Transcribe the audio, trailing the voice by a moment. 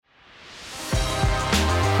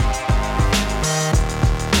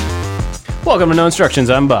Welcome to No Instructions.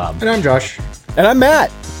 I'm Bob. And I'm Josh. And I'm Matt.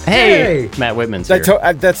 Hey, Matt Whitman's here.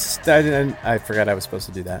 I forgot I was supposed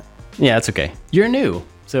to do that. Yeah, it's okay. You're new,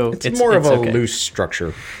 so it's more of a okay. loose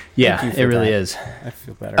structure. Yeah, it really is. I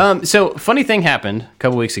feel better. So funny thing happened a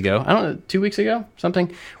couple weeks ago. I don't know, 2 weeks ago,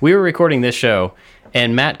 something. We were recording this show,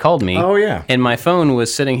 and Matt called me. Oh yeah. And my phone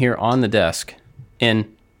was sitting here on the desk,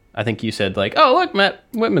 and I think you said like, "Oh, look, Matt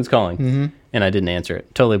Whitman's calling," and I didn't answer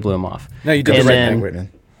it. Totally blew him off. No, you did And the right then- thing,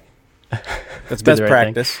 Whitman. That's best right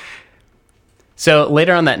practice. So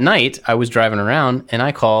later on that night, I was driving around and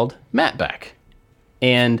I called Matt back.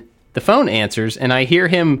 And the phone answers and I hear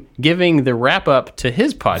him giving the wrap up to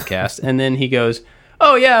his podcast. And then he goes,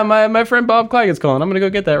 "Oh, yeah, my friend Bob Claggett's calling. I'm going to go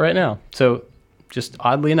get that right now." So just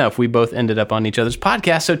oddly enough, we both ended up on each other's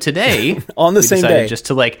podcast. So today, on the same day, just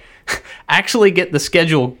to like actually get the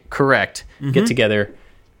schedule correct, get together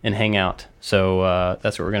and hang out. So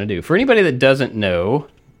that's what we're going to do. For anybody that doesn't know,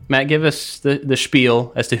 Matt, give us the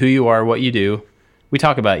spiel as to who you are, what you do. We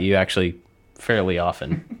talk about you actually fairly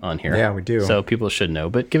often on here. Yeah, we do. So people should know,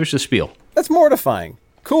 but give us the spiel. That's mortifying.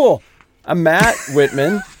 Cool. I'm Matt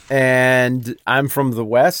Whitman, and I'm from the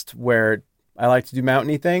West, where I like to do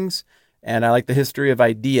mountainy things, and I like the history of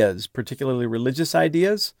ideas, particularly religious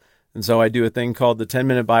ideas. And so I do a thing called the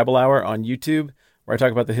 10-Minute Bible Hour on YouTube, where I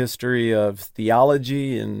talk about the history of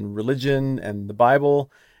theology and religion and the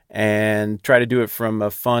Bible, and try to do it from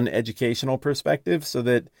a fun educational perspective so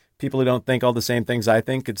that people who don't think all the same things I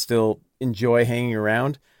think could still enjoy hanging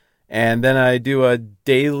around. And then I do a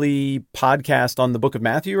daily podcast on the book of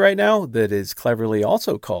Matthew right now that is cleverly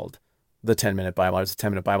also called the 10-Minute Bible Hour. It's a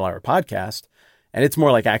 10-Minute Bible Hour podcast, and it's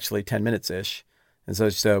more like actually 10 minutes-ish. And so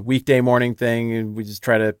it's just a weekday morning thing, and we just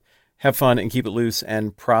try to have fun and keep it loose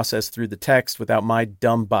and process through the text without my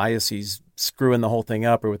dumb biases screwing the whole thing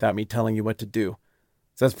up or without me telling you what to do.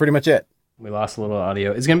 So that's pretty much it. We lost a little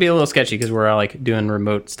audio. It's going to be a little sketchy because we're all like doing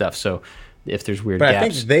remote stuff. So if there's weird But gaps, I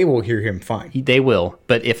think they will hear him fine. they will.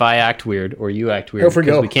 But if I act weird or you act weird Go.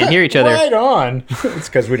 because we can't hear each other. Right on. It's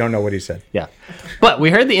because we don't know what he said. Yeah. But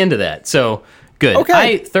we heard the end of that. So good. Okay.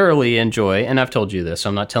 I thoroughly enjoy, and I've told you this, so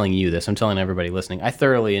I'm not telling you this, I'm telling everybody listening. I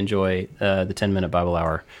thoroughly enjoy the 10-Minute Bible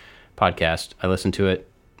Hour podcast. I listen to it.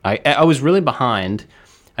 I was really behind.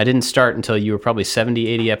 I didn't start until you were probably 70,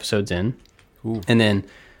 80 episodes in. Ooh. And then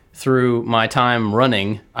through my time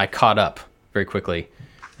running, I caught up very quickly.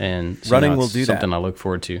 And so Running now will it's do that. something I look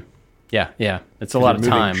forward to. Yeah. It's a lot of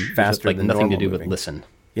you're moving time. faster Like than nothing to normal do but moving. listen.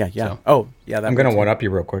 Yeah. So. Oh, yeah. I'm going to one-up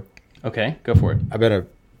you real quick. Okay, go for it. I've been a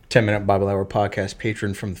 10-Minute Bible Hour podcast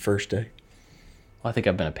patron from the first day. Well, I think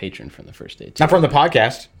I've been a patron from the first day, too. Not from the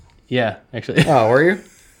podcast. Yeah, actually. Oh, were you?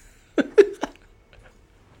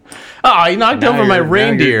 Oh, you knocked over my now you're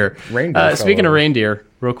reindeer. reindeer Speaking of fellow. reindeer,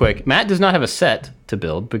 real quick, Matt does not have a set to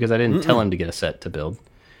build because I didn't tell him to get a set to build.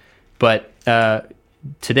 But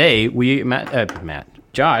today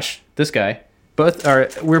Josh, this guy,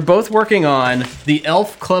 we're both working on the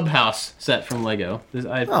Elf Clubhouse set from Lego.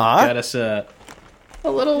 I got us a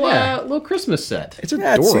little Christmas set. It's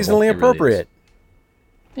Yeah, adorable. it's seasonally It really appropriate.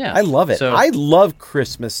 Yeah, I love it. So, I love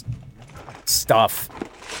Christmas stuff.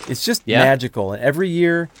 It's just Yeah. magical. And every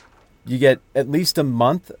year you get at least a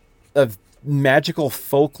month of magical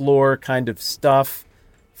folklore kind of stuff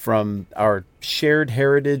from our shared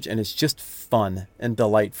heritage, and it's just fun and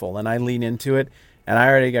delightful. And I lean into it. And I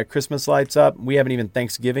already got Christmas lights up. We haven't even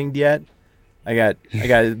Thanksgiving'd yet. I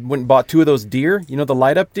went and bought 2 of those deer. You know, the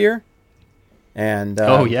light up deer? And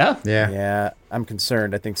oh yeah, yeah, I'm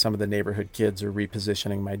concerned. I think some of the neighborhood kids are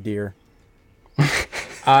repositioning my deer.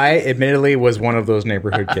 I admittedly was one of those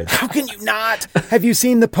neighborhood kids. How can you not? Have you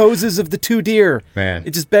seen the poses of the 2 deer? Man.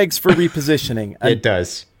 It just begs for repositioning. I'm It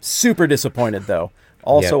does. super disappointed, though.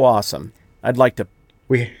 Also Yep. awesome. I'd like to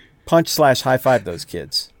punch/high five those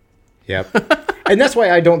kids. Yep. And that's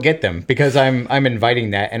why I don't get them, because I'm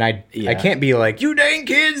inviting that, and I can't be like, you dang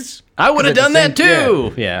kids. I would have done that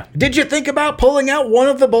too. Yeah. Did you think about pulling out one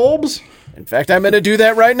of the bulbs? In fact, I'm going to do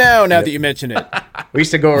that right now that you mention it. We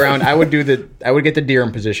used to go around. I would get the deer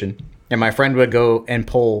in position, and my friend would go and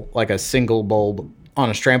pull like a single bulb on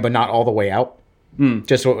a strand, but not all the way out.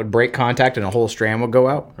 Just so it would break contact and a whole strand would go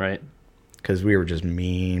out. Right. Because we were just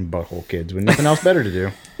mean butthole kids with nothing else better to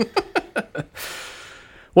do.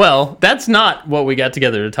 Well, that's not what we got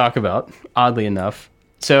together to talk about, oddly enough.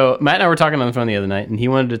 So Matt and I were talking on the phone the other night, and he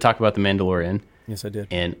wanted to talk about The Mandalorian. Yes, I did.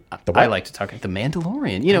 And what? I like to talk about The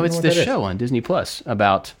Mandalorian. You know, it's what this that is. show on Disney Plus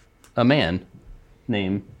about a man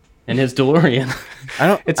named and his DeLorean. It's I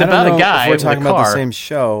don't about know a guy if we're with talking a about the car. same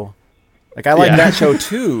show. Like, I like Yeah. that show,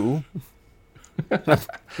 too.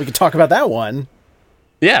 We could talk about that one.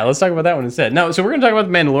 Yeah, let's talk about that one instead. No, so we're going to talk about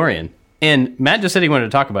The Mandalorian. And Matt just said he wanted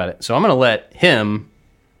to talk about it, so I'm going to let him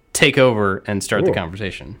take over and start the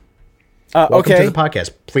conversation. Welcome to the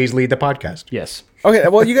podcast. Please lead the podcast. Yes. Okay,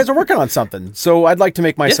 well, you guys are working on something, so I'd like to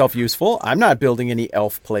make myself useful. I'm not building any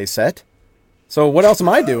elf playset. So what else am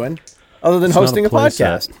I doing other than hosting a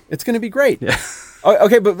podcast? It's going to be great. Yeah.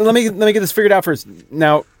 Okay, but let me get this figured out first.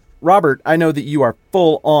 Now, Robert, I know that you are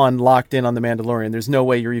full on locked in on The Mandalorian. There's no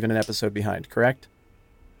way you're even an episode behind, correct?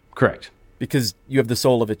 Correct. Because you have the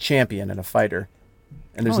soul of a champion and a fighter.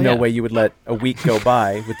 And there's no way you would let a week go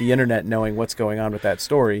by with the internet knowing what's going on with that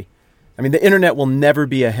story. I mean, the internet will never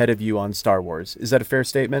be ahead of you on Star Wars. Is that a fair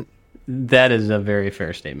statement? That is a very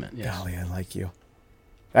fair statement, yes. Golly, I like you.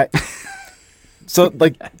 So,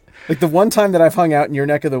 like the one time that I've hung out in your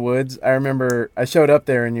neck of the woods, I remember I showed up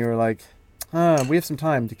there and you were like, we have some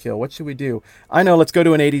time to kill. What should we do? I know, let's go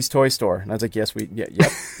to an 80s toy store. And I was like, yep,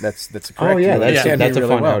 that's correct. Oh, yeah, that's a really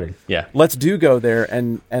fun outing. Yeah. Let's go there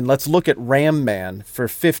and let's look at Ram Man for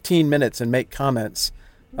 15 minutes and make comments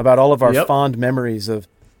about all of our fond memories of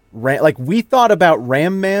Ram. Like, we thought about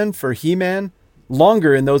Ram Man for He-Man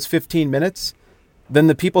longer in those 15 minutes than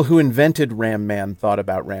the people who invented Ram Man thought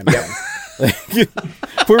about Ram Man.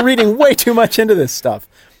 We're reading way too much into this stuff.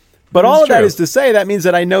 But all of that is to say, that means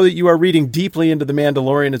that I know that you are reading deeply into The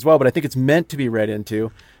Mandalorian as well, but I think it's meant to be read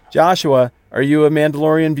into. Joshua, are you a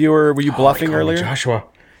Mandalorian viewer? Were you bluffing earlier? Joshua.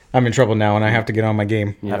 I'm in trouble now, and I have to get on my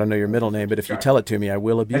game. I don't know your middle name, but if you tell it to me, I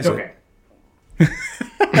will abuse it.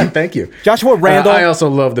 Thank you. Joshua Randall. I also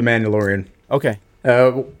love The Mandalorian. Okay.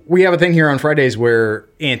 We have a thing here on Fridays where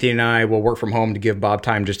Anthony and I will work from home to give Bob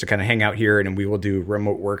time just to kind of hang out here, and we will do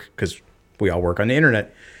remote work because we all work on the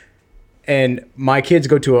internet. And my kids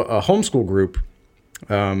go to a homeschool group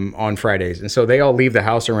on Fridays. And so they all leave the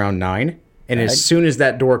house around 9. And as soon as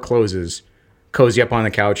that door closes, cozy up on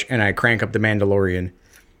the couch, and I crank up The Mandalorian.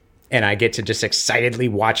 And I get to just excitedly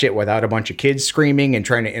watch it without a bunch of kids screaming and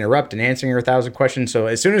trying to interrupt and answering 1,000 questions. So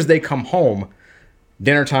as soon as they come home,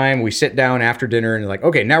 dinner time, we sit down after dinner and like,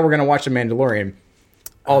 okay, now we're going to watch The Mandalorian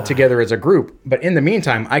all together as a group. But in the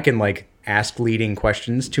meantime, I can like ask leading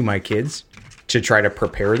questions to my kids to try to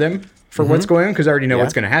prepare them for what's going on, because I already know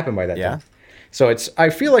what's going to happen by that time. So I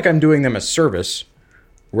feel like I'm doing them a service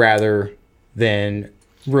rather than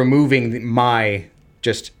removing my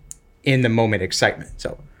just in the moment excitement.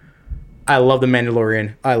 So I love The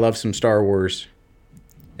Mandalorian. I love some Star Wars,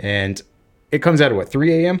 and it comes out at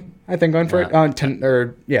 3 a.m. I think on Friday.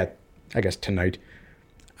 I guess tonight.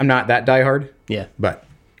 I'm not that diehard. Yeah, but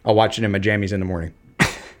I'll watch it in my jammies in the morning.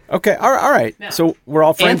 Okay, all right. Now, so we're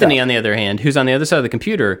all friends. Anthony, on the other hand, who's on the other side of the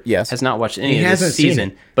computer, has not watched any of this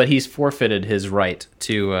season, but he's forfeited his right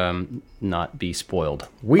to not be spoiled.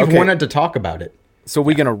 We've wanted to talk about it. So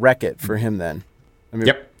we're going to wreck it for him then. I mean,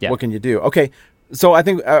 Yep. What can you do? Okay, so I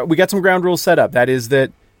think we got some ground rules set up. That is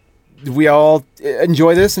that we all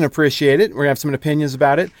enjoy this and appreciate it. We're going to have some opinions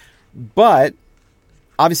about it. But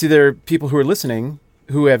obviously there are people who are listening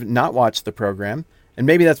who have not watched the program. And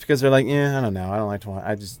maybe that's because they're like, I don't know. I don't like to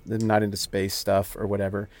watch. They're not into space stuff or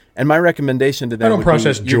whatever. And my recommendation to them would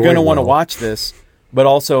be, you're going to want to watch this, but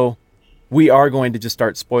also we are going to just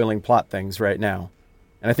start spoiling plot things right now.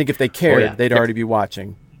 And I think if they cared, they'd already be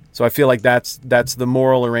watching. So I feel like that's the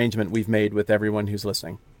moral arrangement we've made with everyone who's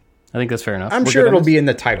listening. I think that's fair enough. I'm sure it'll be in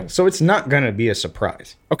the title, so it's not going to be a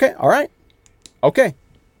surprise. Okay, all right. Okay.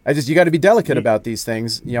 You got to be delicate about these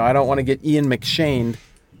things. You know, I don't want to get Ian McShaned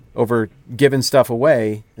over giving stuff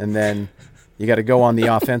away, and then you got to go on the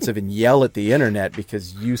offensive and yell at the internet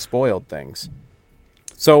because you spoiled things.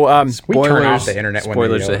 So, we turn off the internet when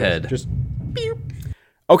spoilers ahead. Just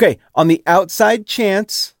okay, on the outside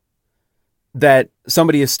chance that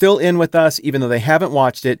somebody is still in with us, even though they haven't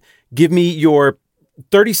watched it, give me your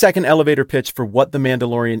 30-second elevator pitch for what The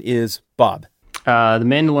Mandalorian is, Bob. The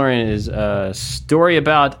Mandalorian is a story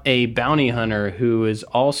about a bounty hunter who is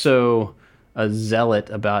also a zealot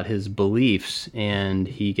about his beliefs, and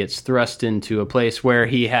he gets thrust into a place where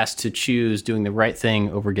he has to choose doing the right thing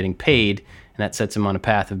over getting paid, and that sets him on a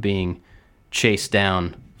path of being chased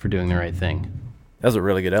down for doing the right thing. That was a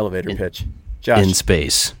really good elevator pitch. Josh. In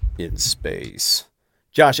space.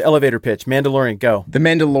 Josh, elevator pitch. Mandalorian, go. The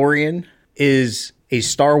Mandalorian is a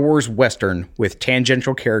Star Wars Western with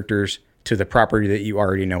tangential characters to the property that you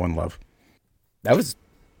already know and love. That was...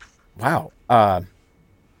 Wow.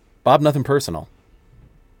 Bob, nothing personal.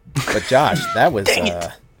 But Josh, that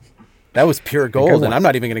was pure gold, and I'm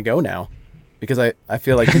not even going to go now because I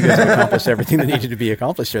feel like you guys have accomplished everything that needed to be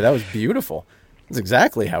accomplished here. That was beautiful. That's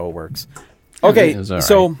exactly how it works. Okay,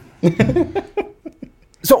 so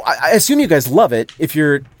So I assume you guys love it. If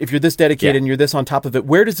you're this dedicated Yeah. and you're this on top of it,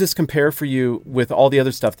 where does this compare for you with all the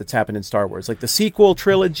other stuff that's happened in Star Wars, like the sequel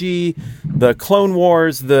trilogy, the Clone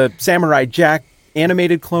Wars, the Samurai Jack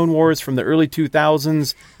animated Clone Wars from the early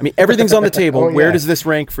 2000s? I mean, everything's on the table. Oh, yeah. Where does this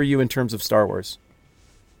rank for you in terms of Star Wars?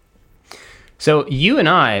 So you and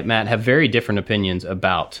I, Matt, have very different opinions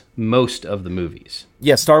about most of the movies.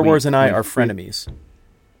 Yeah, Star Wars and I are frenemies.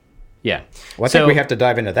 Yeah. Well, I think we have to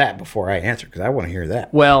dive into that before I answer because I want to hear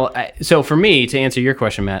that. Well, so for me, to answer your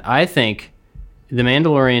question, Matt, I think The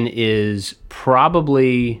Mandalorian is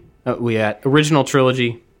probably, we got original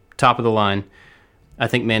trilogy, top of the line. I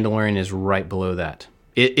think Mandalorian is right below that.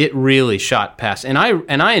 It really shot past, and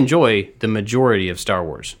I enjoy the majority of Star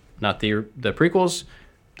Wars, not the prequels.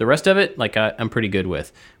 The rest of it, like I'm pretty good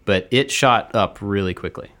with, but it shot up really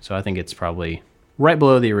quickly. So I think it's probably right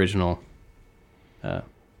below the original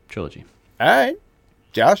trilogy. All right.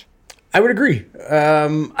 Josh? I would agree.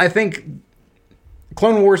 I think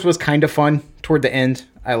Clone Wars was kind of fun toward the end.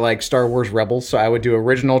 I like Star Wars Rebels, so I would do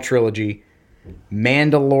original trilogy,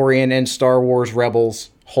 Mandalorian and Star Wars Rebels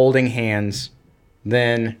holding hands,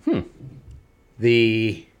 then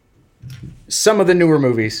some of the newer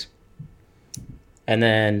movies, and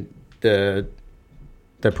then the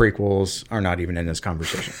prequels are not even in this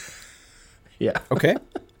conversation. Yeah. Okay.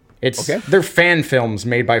 They're fan films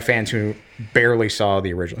made by fans who barely saw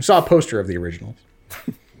the original. Saw a poster of the original.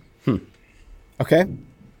 Okay.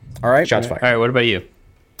 All right. Shots fired. All right. What about you?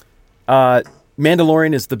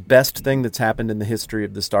 Mandalorian is the best thing that's happened in the history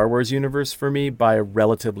of the Star Wars universe for me by a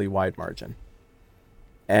relatively wide margin.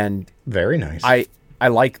 And Very nice. I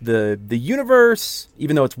like the universe,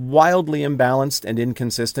 even though it's wildly imbalanced and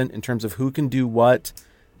inconsistent in terms of who can do what.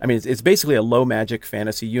 I mean, it's basically a low magic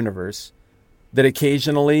fantasy universe that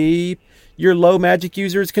occasionally your low magic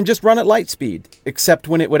users can just run at light speed, except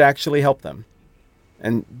when it would actually help them.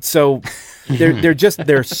 And so there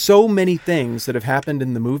are so many things that have happened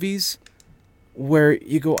in the movies where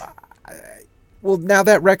you go, well, now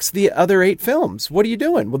that wrecks the other 8 films. What are you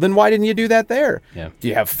doing? Well, then why didn't you do that there? Yeah. Do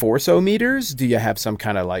you have force-o-meters? Do you have some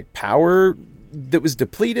kind of like power that was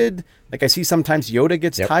depleted? Like I see sometimes Yoda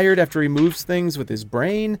gets tired after he moves things with his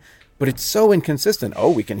brain, but it's so inconsistent. Oh,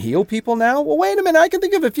 we can heal people now? Well, wait a minute. I can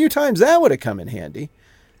think of a few times that would have come in handy.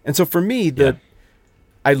 And so for me,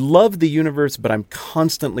 I love the universe, but I'm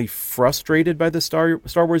constantly frustrated by the Star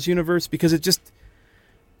Wars universe because it just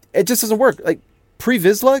doesn't work. Like Pre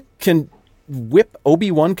Vizsla can whip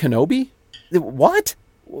Obi-Wan Kenobi? What?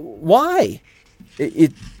 Why?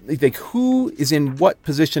 Like who is in what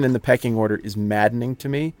position in the pecking order is maddening to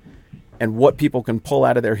me, and what people can pull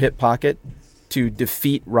out of their hip pocket to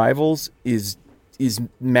defeat rivals is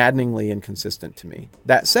maddeningly inconsistent to me.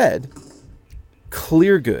 That said,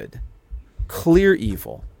 clear good, clear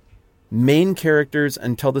evil, main characters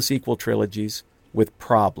until the sequel trilogies with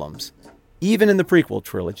problems. Even in the prequel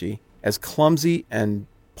trilogy, as clumsy and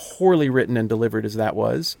poorly written and delivered as that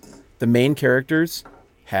was, the main characters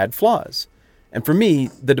had flaws. And for me,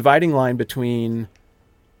 the dividing line between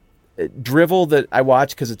drivel that I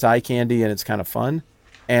watch because it's eye candy and it's kind of fun,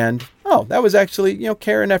 and, oh, that was actually,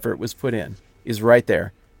 care and effort was put in, is right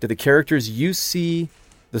there. Do the characters you see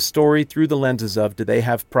the story through the lenses of, do they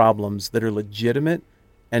have problems that are legitimate?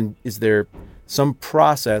 And is there some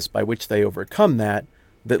process by which they overcome that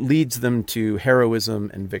leads them to heroism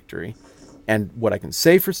and victory? And what I can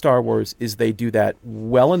say for Star Wars is they do that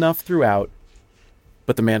well enough throughout,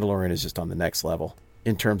 but The Mandalorian is just on the next level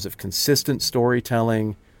in terms of consistent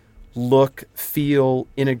storytelling, look, feel,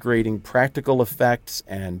 integrating practical effects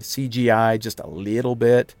and CGI just a little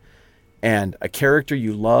bit, and a character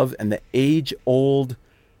you love, and the age-old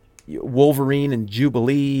Wolverine and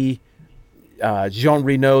Jubilee, Jean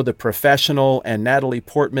Reno, the professional, and Natalie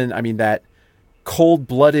Portman. I mean, that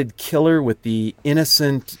cold-blooded killer with the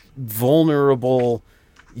innocent, vulnerable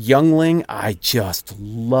youngling. I just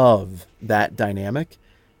love that dynamic.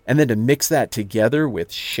 And then to mix that together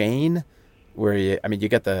with Shane, where you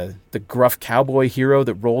get the gruff cowboy hero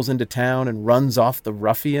that rolls into town and runs off the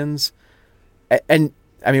ruffians. And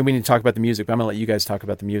I mean, we need to talk about the music, but I'm going to let you guys talk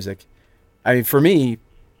about the music. I mean, for me,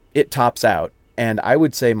 it tops out. And I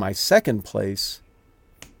would say my second place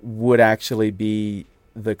would actually be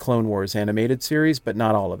the Clone Wars animated series, but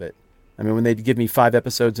not all of it. I mean, when they'd give me 5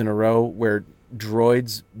 episodes in a row where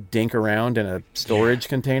droids dink around in a storage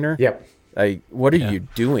container. Yep. Like, what are you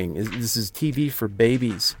doing? This is TV for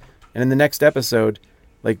babies. And in the next episode,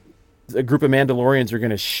 like, a group of Mandalorians are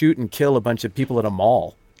going to shoot and kill a bunch of people at a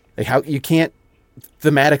mall. Like, how you can't,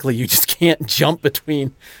 thematically, you just can't jump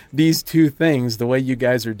between these two things the way you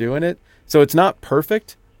guys are doing it. So it's not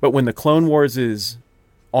perfect, but when the Clone Wars is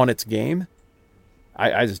on its game,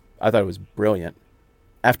 I thought it was brilliant.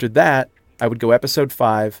 After that, I would go episode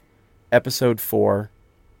 5, episode 4,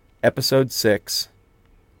 episode 6,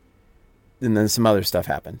 and then some other stuff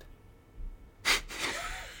happened.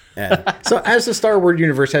 And So as the Star Wars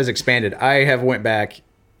universe has expanded, I have went back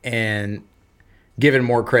and given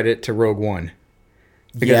more credit to Rogue One.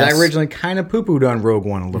 Because I originally kind of poo-pooed on Rogue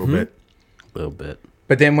One a little bit. A little bit.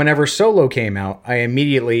 But then whenever Solo came out, I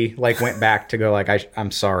immediately went back to go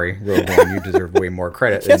I'm sorry, Rogue One, you deserve way more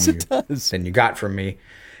credit than you got from me.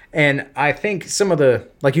 And I think some of the,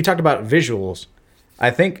 like you talked about visuals,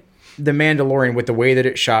 I think The Mandalorian, with the way that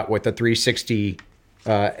it's shot with the 360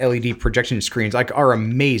 LED projection screens, are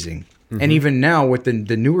amazing. And even now with the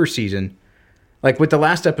newer season, like with the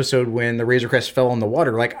last episode when the Razor Crest fell in the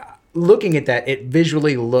water, looking at that, it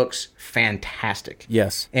visually looks fantastic.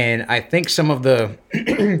 yes. And I think some of the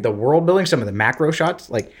the world building, some of the macro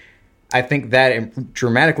shots, I think that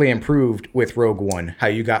dramatically improved with Rogue One. How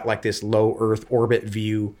you got this low Earth orbit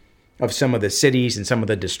view of some of the cities and some of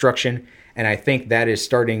the destruction. And I think that is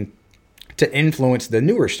starting to influence the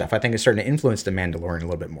newer stuff. I think it's starting to influence The Mandalorian a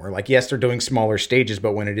little bit more. Yes, they're doing smaller stages,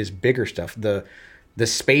 but when it is bigger stuff, the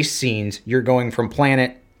space scenes, you're going from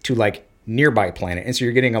planet to nearby planet, and so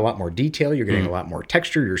you're getting a lot more detail, you're getting a lot more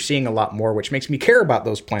texture, you're seeing a lot more, which makes me care about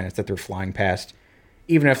those planets that they're flying past,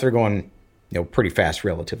 even if they're going pretty fast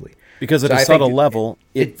relatively, Because at a subtle level,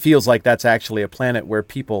 it feels like that's actually a planet where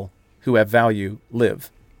people who have value live.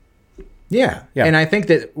 Yeah. And I think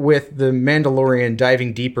that with The Mandalorian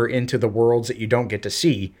diving deeper into the worlds that you don't get to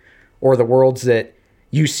see, or the worlds that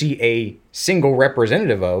you see a single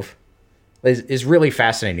representative of, is really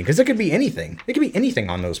fascinating, because it could be anything. It could be anything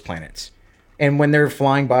on those planets. And when they're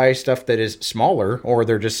flying by stuff that is smaller, or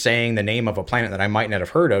they're just saying the name of a planet that I might not have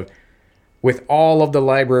heard of, with all of the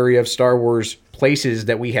library of Star Wars places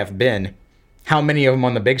that we have been, how many of them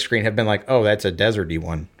on the big screen have been oh, that's a deserty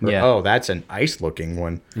one, or oh, that's an ice-looking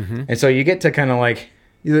one. And so you get to kind of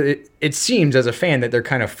it seems as a fan that they're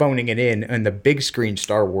kind of phoning it in the big screen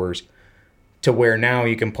Star Wars, to where now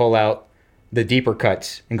you can pull out the deeper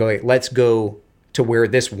cuts and go, let's go to where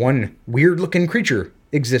this one weird-looking creature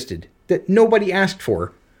existed that nobody asked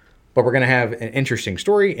for, but we're going to have an interesting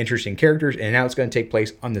story, interesting characters, and now it's going to take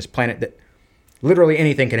place on this planet that literally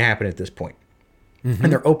anything can happen at this point.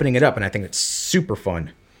 And they're opening it up, and I think it's super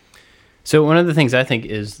fun. So one of the things I think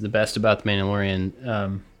is the best about The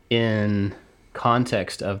Mandalorian, in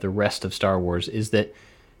context of the rest of Star Wars, is that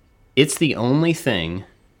it's the only thing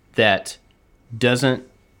that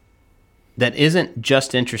isn't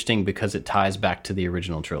just interesting because it ties back to the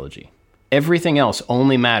original trilogy. Everything else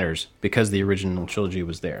only matters because the original trilogy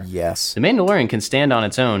was there. Yes. The Mandalorian can stand on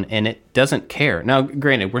its own, and it doesn't care. Now,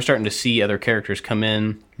 granted, we're starting to see other characters come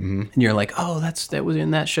in, and you're like, oh, that was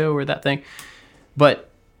in that show or that thing. But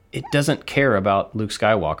it doesn't care about Luke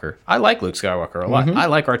Skywalker. I like Luke Skywalker a lot. I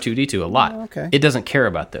like R2-D2 a lot. Oh, okay. It doesn't care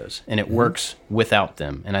about those, and it works without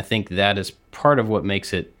them. And I think that is part of what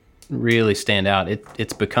makes it really stand out.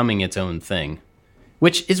 It's becoming its own thing,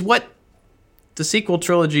 which is what the sequel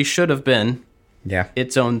trilogy should have been. Yeah.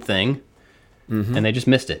 Its own thing, and they just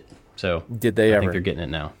missed it. So Did they I ever? think they're getting it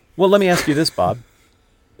now. Well, let me ask you this, Bob.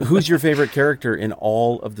 Who's your favorite character in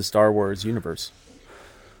all of the Star Wars universe?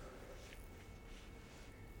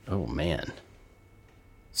 Oh man,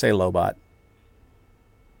 Say Lobot.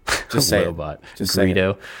 Just say Lobot, Just say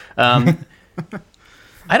Greedo.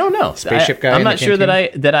 I don't know. Spaceship guy I'm in not the sure that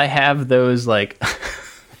canteen? I have those this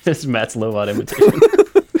is Matt's Lobot imitation.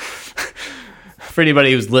 For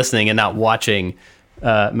anybody who's listening and not watching,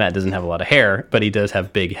 Matt doesn't have a lot of hair, but he does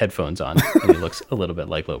have big headphones on, and he looks a little bit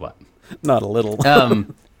like Lobot. Not a little.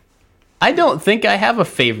 I don't think I have a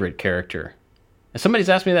favorite character. Somebody's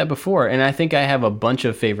asked me that before, and I think I have a bunch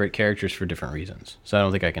of favorite characters for different reasons. So I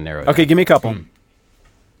don't think I can narrow it Okay, down. give me a couple.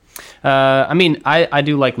 I mean, I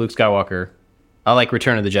do like Luke Skywalker. I like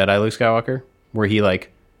Return of the Jedi Luke Skywalker, where he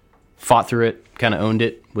fought through it, kind of owned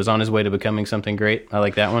it, was on his way to becoming something great. I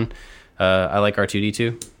like that one. I like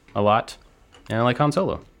R2-D2 a lot, and I like Han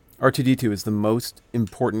Solo. R2-D2 is the most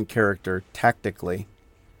important character tactically.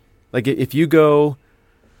 If you go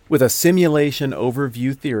with a simulation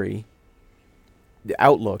overview theory, the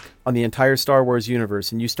outlook on the entire Star Wars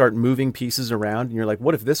universe, and you start moving pieces around, and you're like,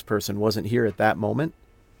 what if this person wasn't here at that moment?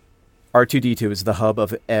 R2-D2 is the hub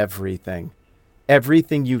of everything.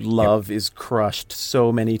 Everything you love is crushed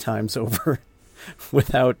so many times over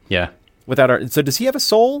without our... So does he have a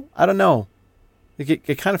soul? I don't know.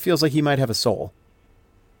 It kind of feels like he might have a soul.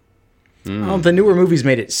 Well, the newer movies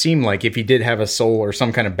made it seem like if he did have a soul or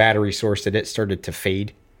some kind of battery source, that it started to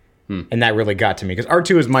fade. And that really got to me, because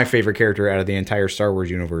R2 is my favorite character out of the entire Star Wars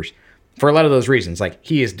universe. for a lot of those reasons. Like,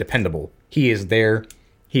 he is dependable. He is there.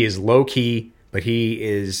 He is low key, but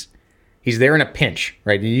he's there in a pinch,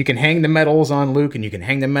 right? And you can hang the medals on Luke and you can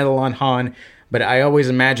hang the medal on Han, but I always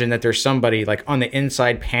imagine that there's somebody like on the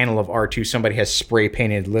inside panel of R2, somebody has spray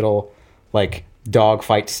painted little like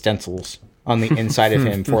dogfight stencils on the inside of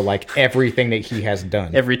him for like everything that he has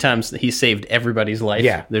done. Every time he saved everybody's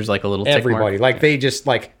life, there's like a little tick everybody. mark. Like they just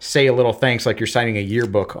like say a little thanks, like you're signing a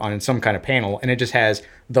yearbook on some kind of panel, and it just has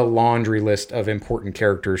the laundry list of important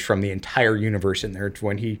characters from the entire universe in there to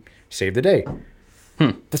when he saved the day.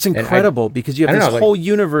 That's incredible because you have this know, whole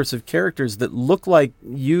universe of characters that look like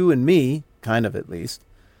you and me, kind of at least.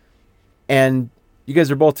 And you guys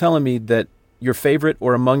are both telling me that your favorite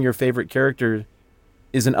or among your favorite characters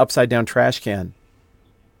is an upside down trash can.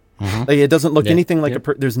 Like it doesn't look anything like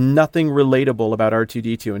there's nothing relatable about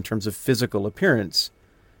R2-D2 in terms of physical appearance.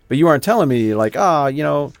 But you aren't telling me like,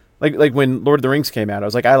 like when Lord of the Rings came out, I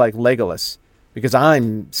was like, I like Legolas because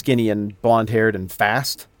I'm skinny and blonde haired and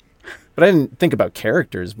fast. But I didn't think about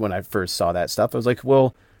characters when I first saw that stuff. I was like,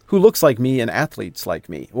 well, who looks like me and athletes like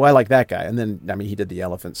me? Well, I like that guy. And then, I mean, he did the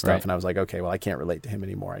elephant stuff, and I was like, okay, well, I can't relate to him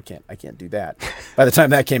anymore. I can't do that. By the time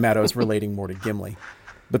that came out, I was relating more to Gimli.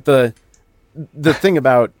 But the thing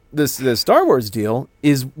about this Star Wars deal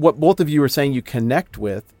is what both of you are saying you connect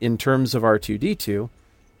with in terms of R2-D2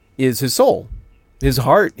 is his soul, his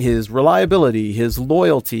heart, his reliability, his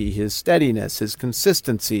loyalty, his steadiness, his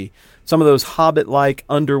consistency, some of those Hobbit-like,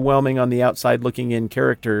 underwhelming on the outside looking in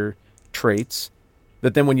character traits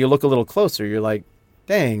that then when you look a little closer, you're like,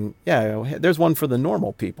 dang, yeah, there's one for the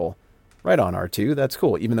normal people. Right on, R2. That's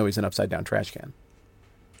cool, even though he's an upside-down trash can.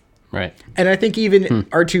 Right. And I think even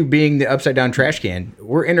R2 being the upside down trash can,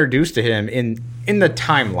 we're introduced to him in the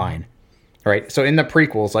timeline. Right? So in the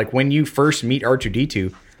prequels, like when you first meet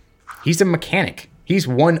R2-D2, he's a mechanic. He's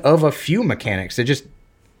one of a few mechanics that just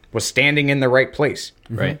was standing in the right place.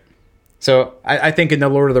 Right. So I think in the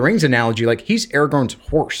Lord of the Rings analogy, like he's Aragorn's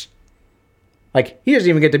horse. Like he doesn't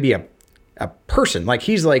even get to be a person. Like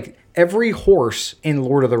he's like every horse in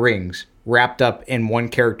Lord of the Rings wrapped up in one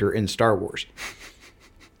character in Star Wars.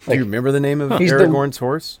 Do you remember the name of Aragorn's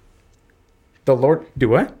horse? The Lord... Do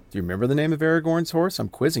what? Do you remember the name of Aragorn's horse? I'm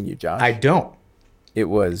quizzing you, Josh. I don't. It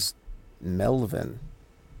was Melvin.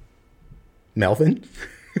 Melvin?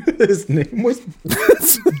 His name was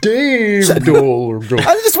Dave Dole.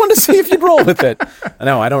 I just wanted to see if you'd roll with it.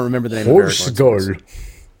 No, I don't remember the name of Aragorn's horse.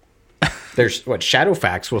 There's...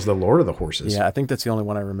 Shadowfax was the Lord of the Horses. Yeah, I think that's the only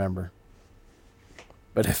one I remember.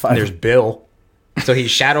 But if There's Bill. So he's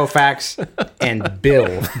Shadowfax and Bill,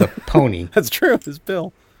 the pony. That's true. It's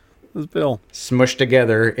Bill. Smushed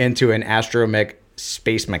together into an astromech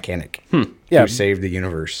space mechanic who saved the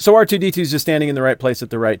universe. So R2-D2 is just standing in the right place at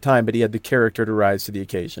the right time, but he had the character to rise to the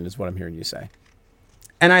occasion, is what I'm hearing you say.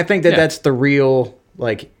 And I think that's the real,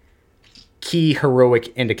 like, key heroic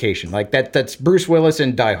indication. Like, that's Bruce Willis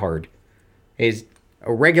in Die Hard. Is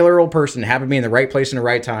a regular old person happened to be in the right place in the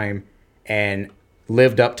right time and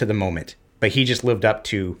lived up to the moment. But he just lived up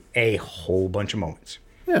to a whole bunch of moments.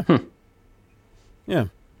 Yeah. Yeah.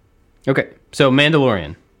 Okay, so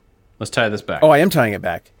Mandalorian. Let's tie this back. Oh, I am tying it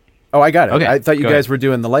back. Oh, I got it. Okay, I thought you go guys ahead. were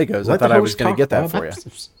doing the Legos. I thought I was going to get that for you.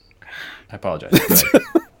 I apologize. Go ahead.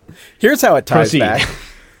 Here's how it ties Proceed. back.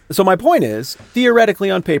 So my point is, theoretically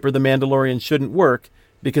on paper, the Mandalorian shouldn't work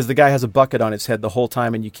because the guy has a bucket on his head the whole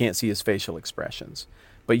time and you can't see his facial expressions.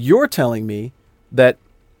 But you're telling me that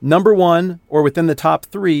number one, or within the top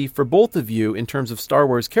three for both of you in terms of Star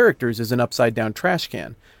Wars characters, is an upside-down trash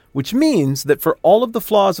can, which means that for all of the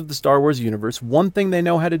flaws of the Star Wars universe, one thing they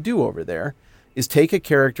know how to do over there is take a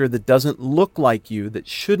character that doesn't look like you, that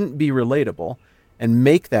shouldn't be relatable, and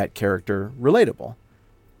make that character relatable.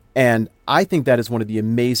 And I think that is one of the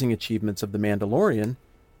amazing achievements of The Mandalorian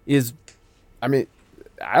is, I mean,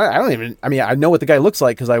 I know what the guy looks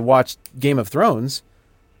like because I watched Game of Thrones.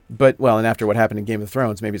 But, well, and after what happened in Game of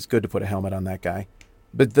Thrones, maybe it's good to put a helmet on that guy.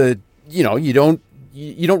 But you don't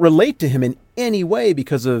relate to him in any way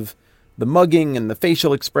because of the mugging and the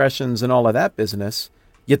facial expressions and all of that business.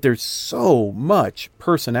 Yet there's so much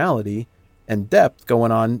personality and depth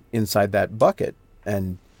going on inside that bucket.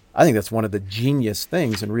 And I think that's one of the genius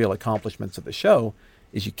things and real accomplishments of the show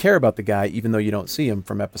is you care about the guy even though you don't see him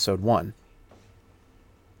from episode 1.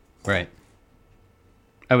 Right.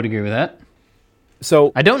 I would agree with that.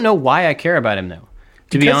 So I don't know why I care about him, though,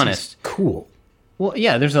 to be honest. Cool. Well,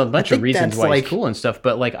 yeah, there's a bunch of reasons why like, he's cool and stuff,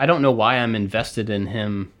 but like I don't know why I'm invested in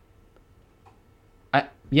him. I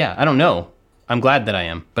don't know. I'm glad that I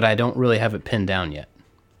am, but I don't really have it pinned down yet.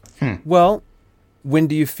 Well, when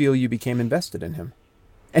do you feel you became invested in him?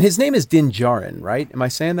 And his name is Din Djarin, right? Am I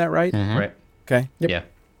saying that right? Right. Okay. Yep. Yeah.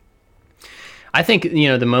 I think,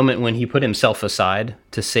 the moment when he put himself aside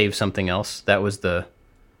to save something else, that was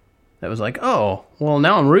like, oh, well,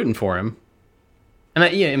 now I'm rooting for him. And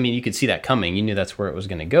I mean, you could see that coming. You knew that's where it was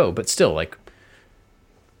going to go. But still, like,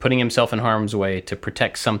 putting himself in harm's way to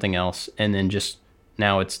protect something else, and then just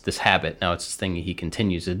now it's this habit. Now it's this thing he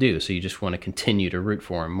continues to do. So you just want to continue to root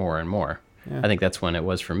for him more and more. Yeah. I think that's when it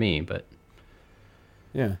was for me. But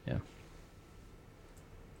yeah. Yeah.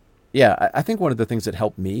 Yeah, I think one of the things that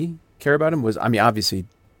helped me care about him was, I mean, obviously,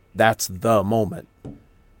 that's the moment.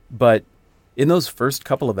 But in those first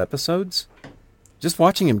couple of episodes, just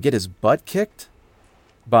watching him get his butt kicked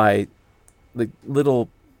by the little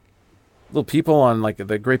people on like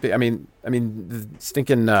the great big, I mean the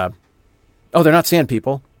stinking they're not sand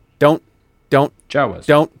people. Don't Jawas.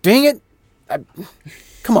 Don't dang it.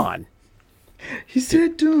 Come on. He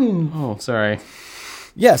said don't. Oh, sorry.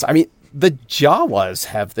 Yes, I mean the Jawas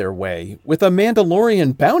have their way with a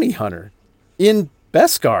Mandalorian bounty hunter in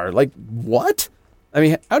Beskar. Like, what? I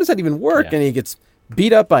mean, how does that even work? Yeah. And he gets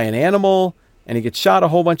beat up by an animal, and he gets shot a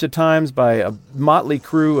whole bunch of times by a motley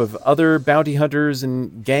crew of other bounty hunters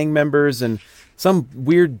and gang members, and some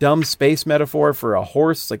weird, dumb space metaphor for a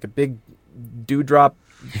horse, like a big dewdrop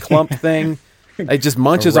clump thing. It just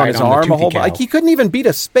munches on his arm a whole bunch. Like, he couldn't even beat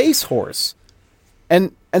a space horse.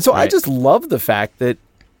 And so I just love the fact that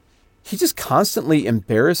he just constantly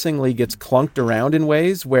embarrassingly gets clunked around in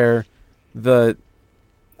ways where the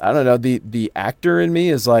actor in me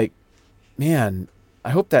is like, man, I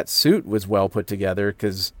hope that suit was well put together,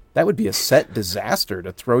 because that would be a set disaster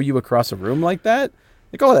to throw you across a room like that.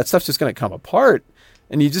 Like, oh, that stuff's just going to come apart.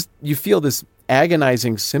 And you feel this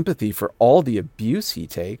agonizing sympathy for all the abuse he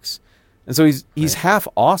takes. And so he's half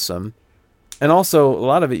awesome. And also, a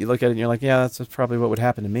lot of it, you look at it and you're like, yeah, that's probably what would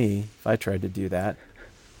happen to me if I tried to do that.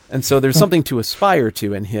 And so there's something to aspire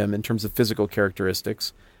to in him in terms of physical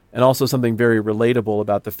characteristics, and also something very relatable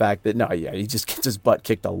about the fact that, he just gets his butt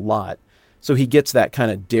kicked a lot. So he gets that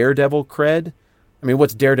kind of daredevil cred. I mean,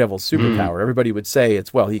 what's Daredevil's superpower? Everybody would say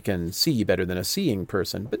it's, well, he can see better than a seeing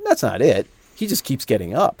person, but that's not it. He just keeps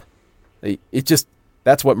getting up.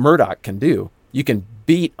 That's what Murdoch can do. You can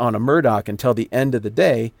beat on a Murdoch until the end of the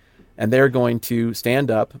day, and they're going to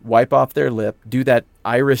stand up, wipe off their lip, do that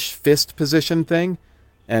Irish fist position thing,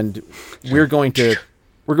 and we're going to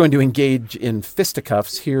engage in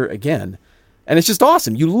fisticuffs here again. And it's just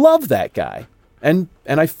awesome. You love that guy. And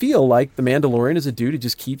I feel like the Mandalorian is a dude who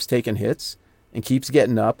just keeps taking hits and keeps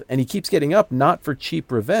getting up, and he keeps getting up not for cheap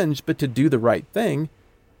revenge, but to do the right thing.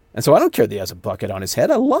 And so I don't care that he has a bucket on his head.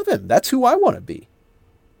 I love him. That's who I want to be.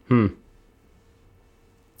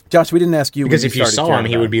 Josh, we didn't ask you. Because if you saw him,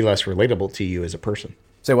 he would be less relatable to you as a person.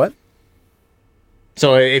 Say what?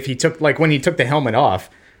 So if he took, like, when he took the helmet off,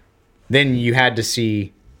 then you had to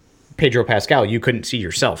see Pedro Pascal. You couldn't see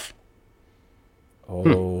yourself.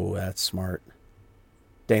 Oh, that's smart.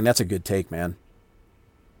 Dang, that's a good take, man.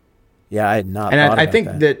 Yeah, I had not. And I think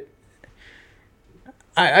that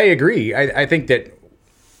I agree. I think that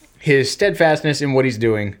his steadfastness in what he's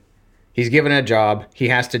doing, he's given a job. He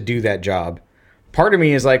has to do that job. Part of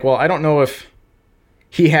me is like, well, I don't know if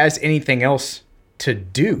he has anything else to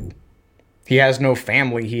do. He has no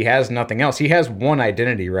family. He has nothing else. He has one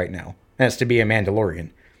identity right now. And that's to be a Mandalorian.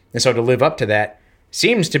 And so to live up to that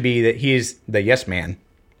seems to be that he's the yes man,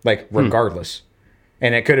 like, regardless.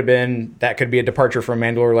 And it could have been, that could be a departure from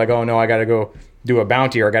Mandalore, like, oh no, I got to go do a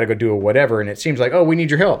bounty, or I got to go do a whatever. And it seems like, oh, we need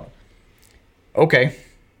your help. Okay.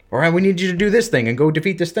 All right, we need you to do this thing and go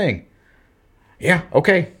defeat this thing. Yeah,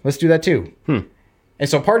 okay, let's do that too. And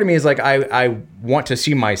so part of me is like, I want to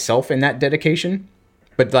see myself in that dedication.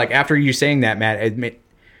 But like, after you saying that, Matt,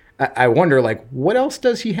 I wonder, like, what else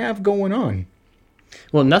does he have going on?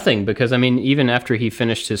 Well, nothing, because, I mean, even after he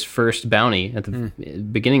finished his first bounty at the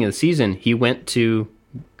beginning of the season, he went to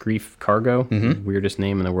Grief Cargo, weirdest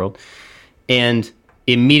name in the world, and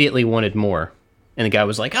immediately wanted more. And the guy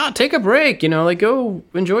was like, take a break, like, go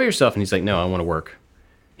enjoy yourself. And he's like, no, I want to work.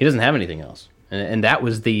 He doesn't have anything else. And that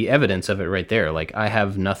was the evidence of it right there. Like, I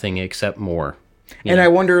have nothing except more. And I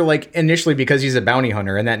wonder, like, initially, because he's a bounty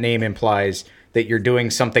hunter, and that name implies that you're doing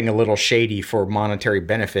something a little shady for monetary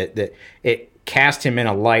benefit, that it cast him in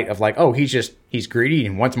a light of like, oh, he's greedy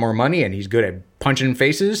and wants more money, and he's good at punching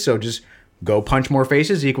faces, so just go punch more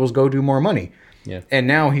faces equals go do more money. Yeah. And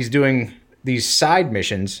now he's doing these side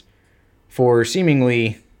missions for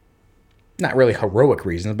seemingly not really heroic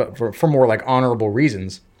reasons, but for more like honorable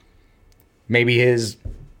reasons. Maybe his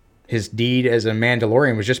deed as a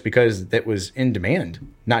Mandalorian was just because that was in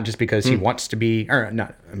demand, not just because he wants to be,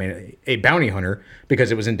 a bounty hunter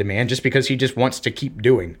because it was in demand, just because he just wants to keep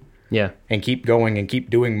doing. Yeah. And keep going and keep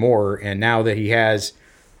doing more. And now that he has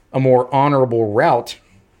a more honorable route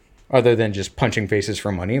other than just punching faces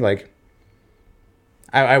for money. Like,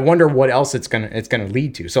 I wonder what else it's gonna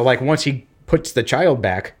lead to. So, like, once he puts the child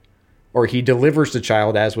back, or he delivers the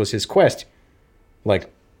child as was his quest,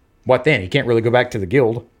 like, what then? He can't really go back to the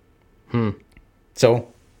guild. So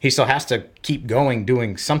he still has to keep going,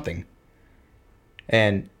 doing something.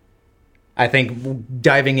 And I think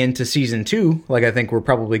diving into season 2, like I think we're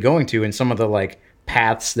probably going to, and some of the like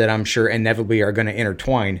paths that I'm sure inevitably are going to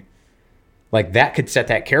intertwine, like that could set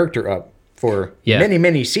that character up for many,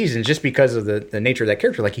 many seasons just because of the nature of that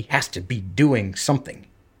character. Like, he has to be doing something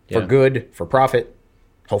for good, for profit,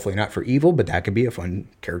 hopefully not for evil, but that could be a fun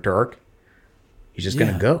character arc. He's just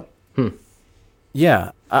going to go.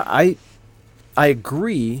 Yeah, I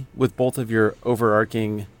agree with both of your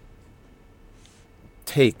overarching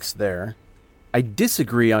takes there. I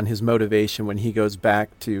disagree on his motivation when he goes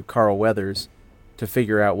back to Carl Weathers to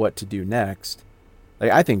figure out what to do next. Like,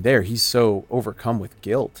 I think there he's so overcome with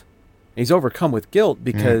guilt. He's overcome with guilt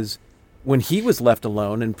because when he was left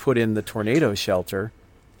alone and put in the tornado shelter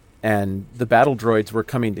and the battle droids were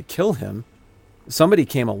coming to kill him, somebody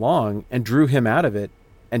came along and drew him out of it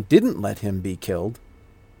and didn't let him be killed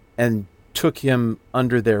and took him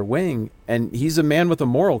under their wing. And he's a man with a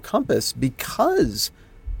moral compass because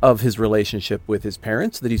of his relationship with his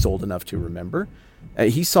parents that he's old enough to remember.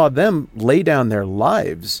 He saw them lay down their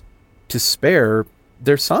lives to spare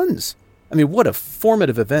their sons. I mean, what a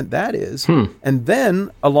formative event that is. And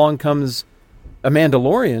then along comes a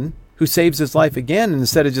Mandalorian who saves his life again, and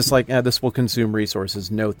instead of just like, this will consume resources,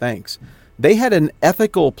 no thanks. They had an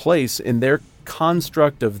ethical place in their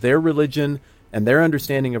construct of their religion and their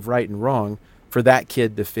understanding of right and wrong for that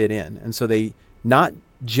kid to fit in. And so they not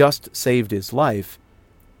just saved his life,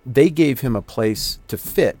 they gave him a place to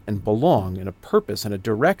fit and belong, and a purpose and a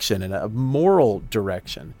direction and a moral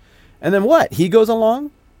direction. And then what? He goes along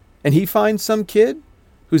and he finds some kid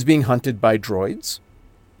who's being hunted by droids,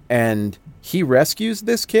 and he rescues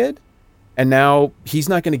this kid, and now he's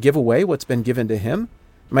not going to give away what's been given to him.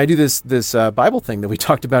 I do this Bible thing that we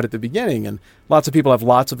talked about at the beginning, and lots of people have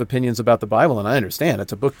lots of opinions about the Bible, and I understand.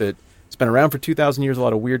 It's a book that's been around for 2,000 years. A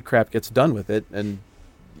lot of weird crap gets done with it, and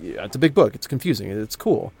it's a big book. It's confusing. It's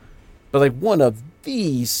cool. But like, one of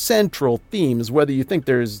the central themes, whether you think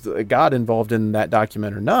there's a God involved in that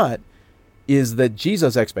document or not, is that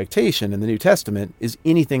Jesus' expectation in the New Testament is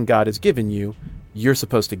anything God has given you, you're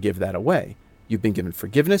supposed to give that away. You've been given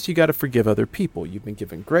forgiveness, you got to forgive other people. You've been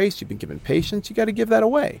given grace, you've been given patience, you got to give that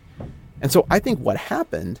away. And so I think what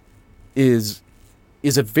happened is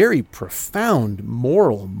a very profound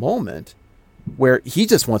moral moment where he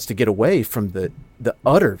just wants to get away from the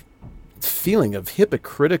utter feeling of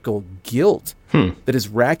hypocritical guilt that is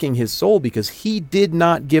racking his soul, because he did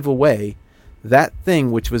not give away that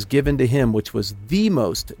thing which was given to him, which was the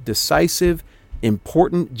most decisive,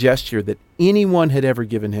 important gesture that anyone had ever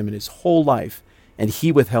given him in his whole life, and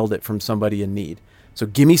he withheld it from somebody in need. So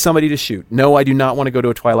give me somebody to shoot. No, I do not want to go to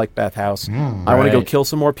a Twilight bathhouse. I want to go kill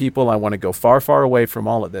some more people. I want to go far, far away from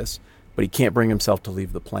all of this. But he can't bring himself to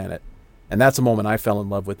leave the planet. And that's a moment I fell in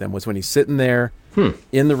love with him, was when he's sitting there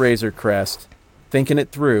in the Razor Crest, thinking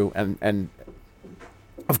it through. And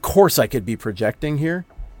of course I could be projecting here,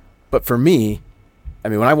 but for me, I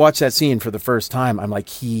mean, when I watched that scene for the first time, I'm like,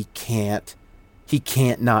 he can't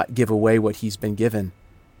not give away what he's been given.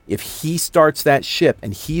 If he starts that ship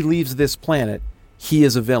and he leaves this planet, he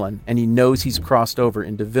is a villain, and he knows he's crossed over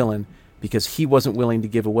into villain because he wasn't willing to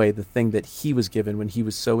give away the thing that he was given when he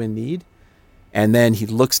was so in need. And then he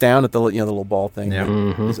looks down at the little ball thing. Yeah.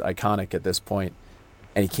 Is iconic at this point,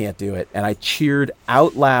 and he can't do it. And I cheered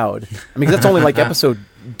out loud. I mean, that's only like episode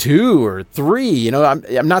 2 or 3.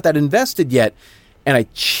 I'm not that invested yet, and I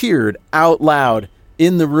cheered out loud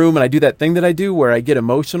in the room. And I do that thing that I do where I get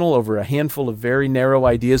emotional over a handful of very narrow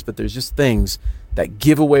ideas, but there's just things that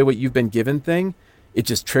give away what you've been given thing. It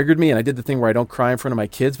just triggered me, and I did the thing where I don't cry in front of my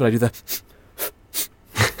kids, but I do that.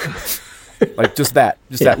 Like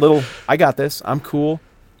that little, I got this, I'm cool.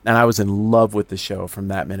 And I was in love with the show from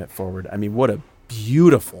that minute forward. I mean, what a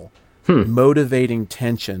beautiful, motivating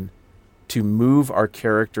tension to move our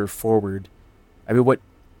character forward. I mean, what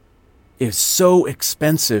is so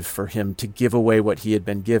expensive for him to give away what he had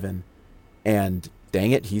been given, and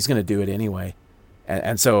dang it, he's going to do it anyway.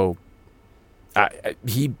 And so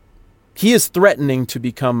he is threatening to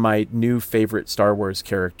become my new favorite Star Wars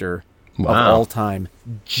character of all time,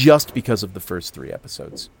 just because of the first 3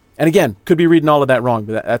 episodes. And again, could be reading all of that wrong,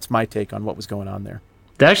 but that's my take on what was going on there.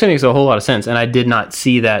 That actually makes a whole lot of sense, and I did not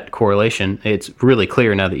see that correlation. It's really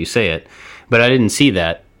clear now that you say it, but I didn't see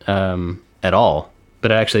that at all.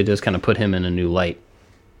 But it actually does kind of put him in a new light.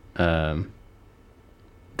 That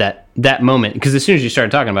that moment, because as soon as you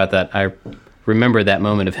started talking about that, I remember that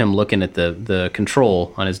moment of him looking at the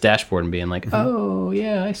control on his dashboard and being like, oh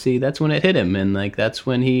yeah, I see, that's when it hit him, and like that's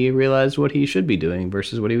when he realized what he should be doing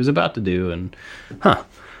versus what he was about to do. And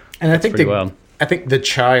and I think the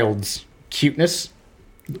child's cuteness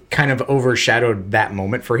kind of overshadowed that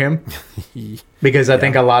moment for him, because I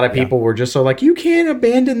think a lot of people were just so like, you can't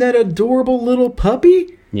abandon that adorable little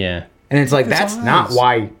puppy. Yeah. And it's like, that's not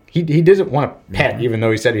why he doesn't want a pet, even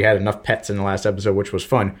though he said he had enough pets in the last episode, which was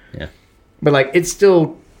fun. Yeah. But like, it's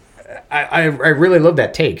still, I really love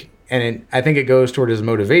that take. And I think it goes toward his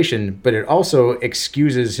motivation, but it also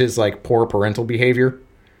excuses his like poor parental behavior,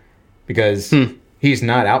 because he's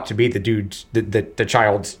not out to be the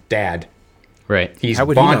child's dad. Right. He's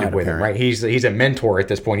bonded with him, right? He's a mentor at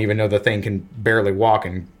this point, even though the thing can barely walk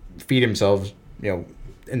and feed himself, in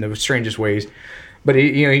the strangest ways. But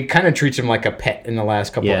he kind of treats him like a pet in the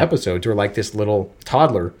last couple of episodes, or like this little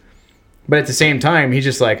toddler. But at the same time, he's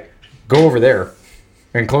just like, go over there,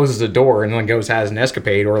 and closes the door, and then goes has an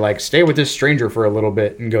escapade, or like stay with this stranger for a little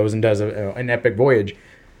bit, and goes and does an epic voyage.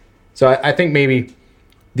 So I think maybe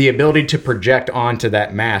the ability to project onto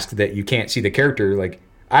that mask that you can't see the character, like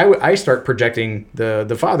I start projecting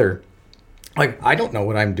the father. Like, I don't know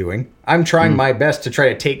what I'm doing. I'm trying my best to try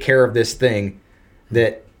to take care of this thing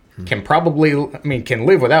that can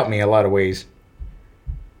live without me a lot of ways.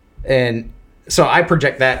 And so I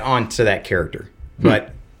project that onto that character.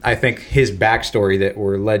 But I think his backstory that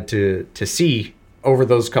we're led to see over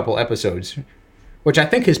those couple episodes, which I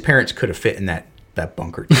think his parents could have fit in that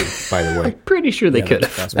bunker too, by the way. I'm pretty sure they could.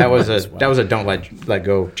 That was a don't let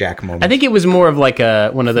go Jack moment. I think it was more of like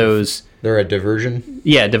one of those. They're a diversion.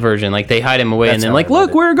 Yeah, diversion. Like they hide him away, and then like,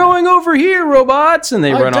 look, we're going over here, robots, and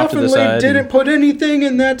they run off to the side. I definitely didn't put anything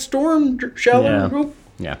in that storm shallow.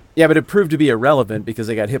 Yeah. Yeah, but it proved to be irrelevant because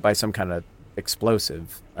they got hit by some kind of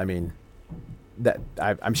explosive. I mean,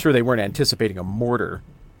 I'm sure they weren't anticipating a mortar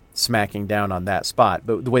smacking down on that spot,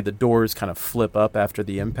 but the way the doors kind of flip up after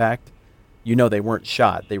the impact, they weren't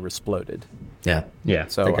shot; they were exploded. Yeah.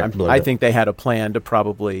 So I think they had a plan to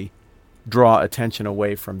probably draw attention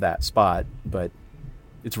away from that spot, but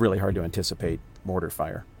it's really hard to anticipate mortar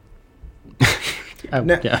fire. Now,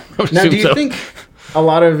 do you think a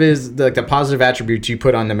lot of the positive attributes you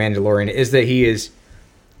put on the Mandalorian is that he is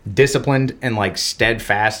disciplined and like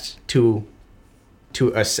steadfast to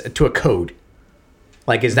a code?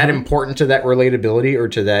 Like, is that important to that relatability, or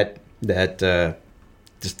to that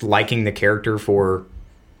just liking the character for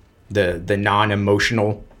the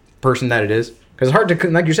non-emotional person that it is? Because it's hard to,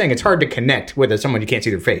 like you're saying, it's hard to connect with someone you can't see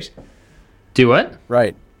their face. Do what?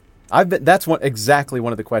 Right. That's exactly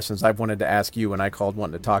one of the questions I've wanted to ask you when I called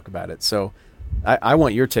wanting to talk about it. So I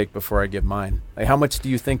want your take before I give mine. Like, how much do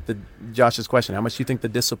you think Josh's question, how much do you think the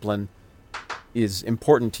discipline is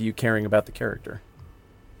important to you caring about the character?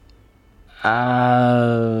 I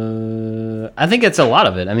think it's a lot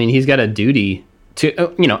of it. I mean, he's got a duty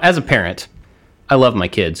to, as a parent, I love my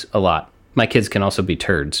kids a lot. My kids can also be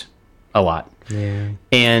turds a lot. Yeah.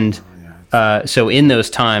 And so in those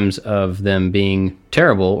times of them being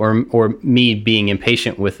terrible, or me being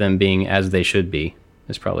impatient with them being as they should be,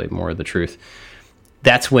 is probably more of the truth.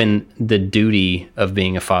 That's when the duty of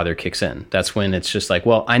being a father kicks in. That's when it's just like,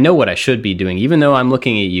 well, I know what I should be doing, even though I'm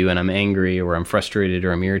looking at you and I'm angry, or I'm frustrated,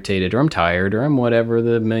 or I'm irritated, or I'm tired, or I'm whatever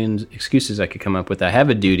the million excuses I could come up with. I have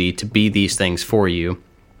a duty to be these things for you,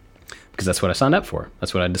 because that's what I signed up for.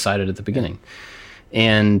 That's what I decided at the beginning.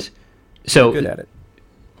 And so, good at it.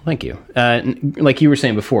 Thank you. Like you were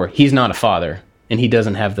saying before, he's not a father, and he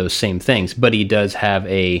doesn't have those same things, but he does have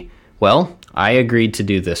I agreed to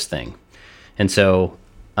do this thing. And so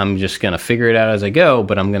I'm just going to figure it out as I go,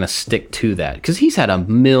 but I'm going to stick to that. Because he's had a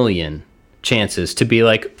million chances to be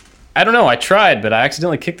like, I don't know, I tried, but I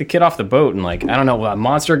accidentally kicked the kid off the boat, and like, I don't know, what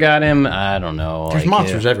monster got him? I don't know. There's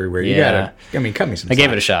monsters everywhere. You gotta, cut me some I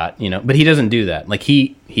gave it a shot, but he doesn't do that. Like,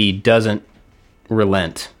 he doesn't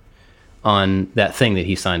relent on that thing that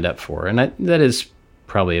he signed up for. And that is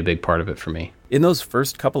probably a big part of it for me. In those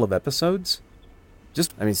first couple of episodes,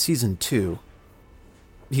 season 2,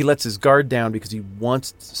 he lets his guard down because he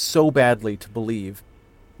wants so badly to believe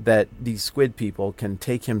that these squid people can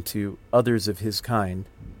take him to others of his kind.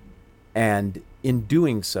 And in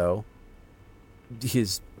doing so,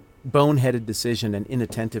 his boneheaded decision and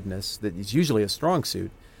inattentiveness, that is usually a strong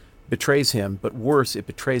suit, betrays him, but worse, it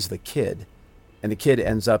betrays the kid. And the kid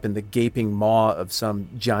ends up in the gaping maw of some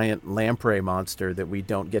giant lamprey monster that we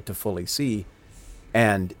don't get to fully see.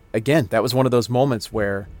 And again, that was one of those moments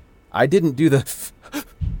where I didn't do the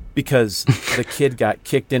because the kid got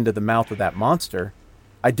kicked into the mouth of that monster.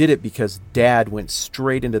 I did it because Dad went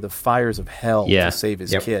straight into the fires of hell to save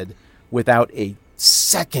his kid without a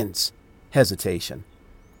second's hesitation.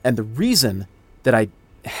 And the reason that I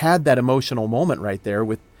had that emotional moment right there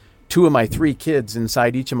with 2 of my 3 kids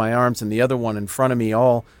inside each of my arms and the other one in front of me,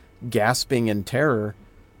 all gasping in terror,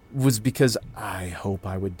 was because I hope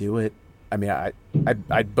I would do it. I mean,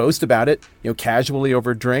 I'd boast about it, casually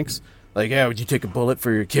over drinks. Like, yeah, would you take a bullet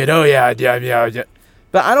for your kid? Oh, yeah.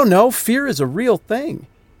 But I don't know. Fear is a real thing.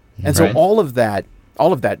 And so all of that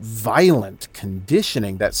violent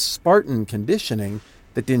conditioning, that Spartan conditioning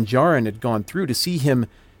that Din Djarin had gone through, to see him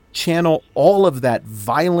channel all of that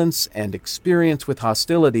violence and experience with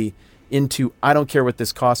hostility into, I don't care what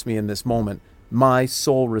this costs me in this moment. My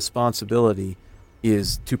sole responsibility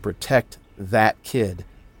is to protect that kid.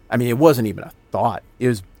 I mean, it wasn't even a thought. It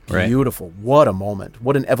was beautiful. Right. What a moment.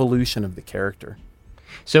 What an evolution of the character.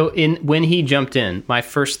 So when he jumped in, my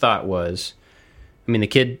first thought was, I mean, the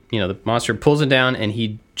kid, the monster pulls him down and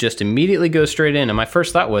he just immediately goes straight in. And my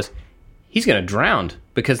first thought was, he's going to drown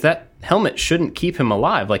because that helmet shouldn't keep him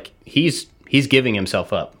alive. Like, he's giving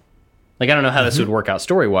himself up. Like, I don't know how this would work out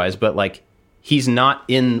story-wise, but, like, he's not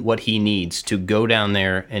in what he needs to go down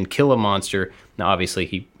there and kill a monster. Now, obviously,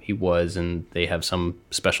 he was, and they have some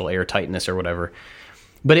special air tightness or whatever.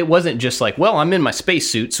 But it wasn't just like, well, I'm in my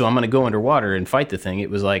spacesuit, so I'm going to go underwater and fight the thing. It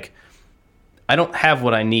was like, I don't have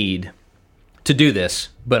what I need to do this,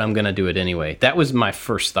 but I'm going to do it anyway. That was my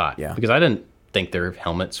first thought. Yeah. Because I didn't think their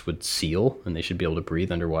helmets would seal and they should be able to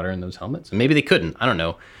breathe underwater in those helmets. And maybe they couldn't. I don't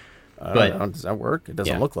know. Does that work? It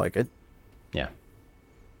doesn't look like it. Yeah.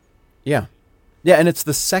 Yeah. Yeah, and it's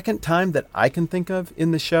the second time that I can think of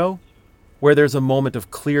in the show where there's a moment of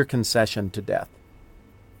clear concession to death.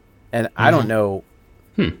 And I don't know.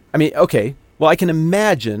 I mean, okay, well, I can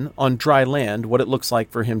imagine on dry land what it looks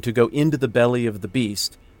like for him to go into the belly of the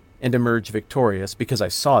beast and emerge victorious, because I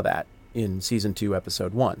saw that in Season 2,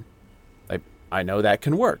 Episode 1. I know that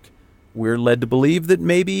can work. We're led to believe that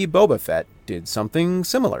maybe Boba Fett did something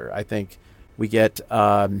similar. I think we get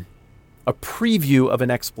a preview of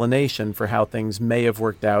an explanation for how things may have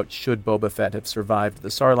worked out should Boba Fett have survived the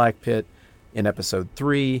Sarlacc pit in Episode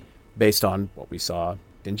 3, based on what we saw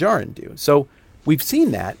Din Djarin do. So we've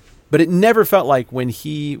seen that, but it never felt like when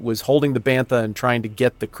he was holding the bantha and trying to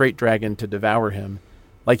get the crate dragon to devour him,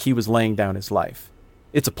 like he was laying down his life.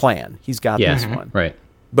 It's a plan. He's got this one. Right.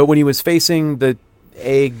 But when he was facing the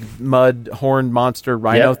egg, mud, horned monster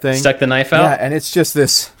rhino thing, stuck the knife out. Yeah, and it's just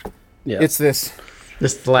this. Yeah. It's this.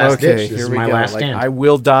 This is the last ditch. This is my last stand. I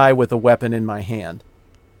will die with a weapon in my hand.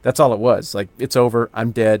 That's all it was. Like, it's over.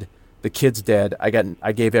 I'm dead. The kid's dead. I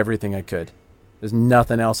gave everything I could. There's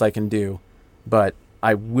nothing else I can do. But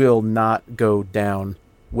I will not go down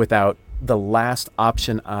without the last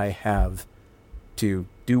option I have to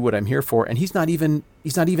do what I'm here for. And he's not even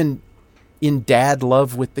in dad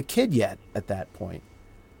love with the kid yet at that point.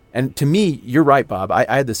 And to me, you're right, Bob. I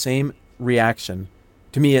had the same reaction.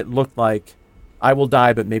 To me, it looked like I will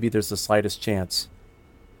die, but maybe there's the slightest chance.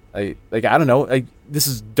 I don't know. This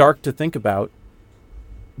is dark to think about.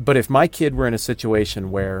 But if my kid were in a situation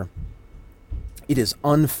where it is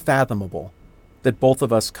unfathomable that both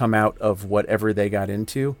of us come out of whatever they got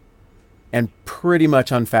into, and pretty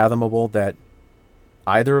much unfathomable that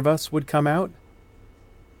either of us would come out,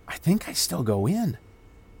 I think I still go in.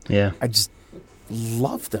 Yeah. I just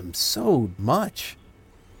love them so much.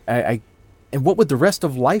 And what would the rest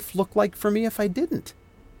of life look like for me if I didn't?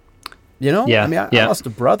 Yeah. I mean, I lost a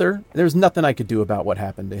brother. There's nothing I could do about what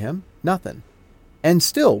happened to him. Nothing. And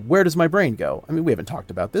still, where does my brain go? I mean, we haven't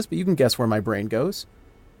talked about this, but you can guess where my brain goes.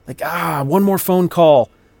 Like, one more phone call.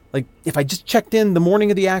 Like, if I just checked in the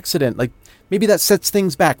morning of the accident, like, maybe that sets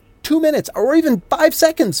things back 2 minutes or even 5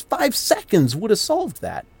 seconds. 5 seconds would have solved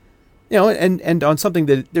that. And on something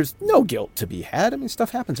that there's no guilt to be had. I mean,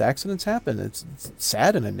 stuff happens. Accidents happen. It's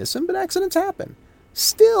sad and I miss him, but accidents happen.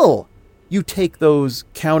 Still, you take those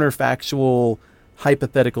counterfactual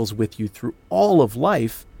hypotheticals with you through all of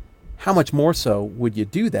life. How much more so would you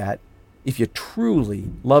do that if you truly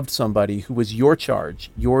loved somebody who was your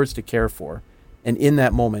charge, yours to care for, and in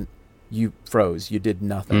that moment, you froze, you did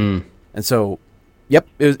nothing. And so, it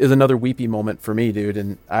was another weepy moment for me, dude,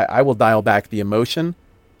 and I will dial back the emotion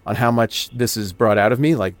on how much this has brought out of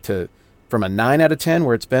me, like from a 9 out of 10,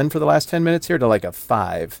 where it's been for the last 10 minutes here, to like a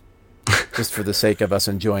 5, just for the sake of us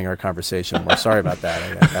enjoying our conversation. We're sorry about that.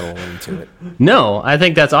 I got a little into it. No, I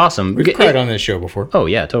think that's awesome. We've cried on this show before. Oh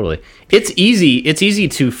yeah, totally. It's easy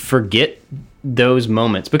to forget those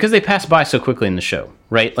moments because they pass by so quickly in the show,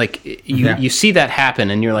 right? Like you see that happen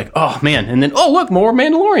and you're like, oh man, and then look, more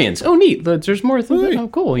Mandalorians. Oh neat, there's more. Oh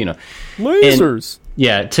cool, lasers.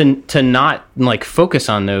 Yeah, to not like focus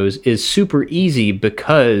on those is super easy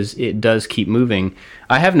because it does keep moving.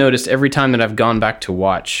 I have noticed every time that I've gone back to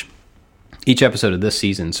watch each episode of this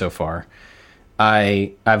season so far,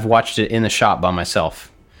 I've watched it in the shop by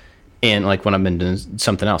myself, and like when I've been doing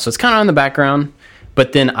something else. So it's kind of on the background,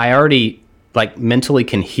 but then I already like mentally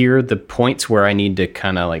can hear the points where I need to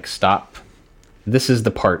kind of like stop. This is the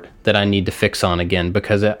part that I need to fix on again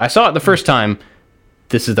because I saw it the first time.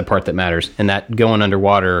 This is the part that matters. And that going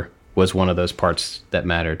underwater was one of those parts that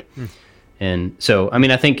mattered. And so, I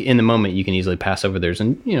mean, I think in the moment you can easily pass over theirs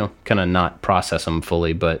and, you know, kind of not process them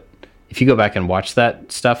fully. But if you go back and watch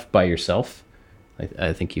that stuff by yourself,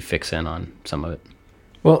 I think you fix in on some of it.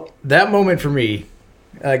 Well, that moment for me,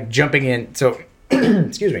 jumping in. So,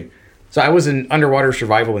 excuse me. So I was an underwater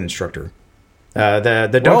survival instructor.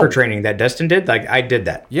 The dunker training that Destin did, like I did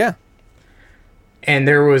that. Yeah. And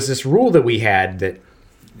there was this rule that we had that,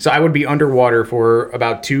 so I would be underwater for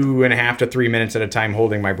about 2.5 to 3 minutes at a time,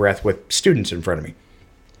 holding my breath with students in front of me.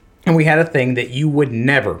 And we had a thing that you would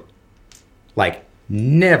never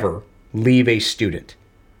leave a student.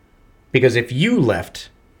 Because if you left,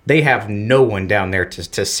 they have no one down there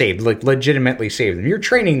to save, like legitimately save them. You're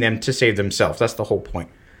training them to save themselves. That's the whole point.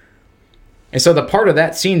 And so the part of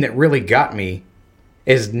that scene that really got me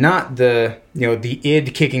is not the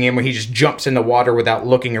id kicking in when he just jumps in the water without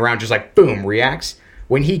looking around, just like boom, reacts.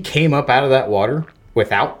 When he came up out of that water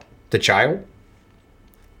without the child,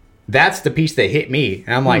 that's the piece that hit me.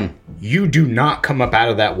 And I'm like, you do not come up out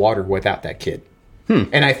of that water without that kid.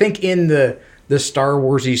 And I think in the Star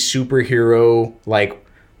Wars-y superhero like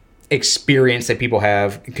experience that people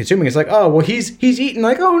have consuming, it's like, oh well, he's eaten,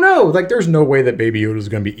 like, oh no, like there's no way that Baby Yoda's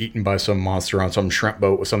gonna be eaten by some monster on some shrimp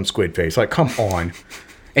boat with some squid face, like come on.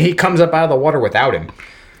 And he comes up out of the water without him,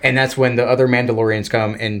 and that's when the other Mandalorians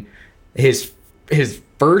come, and his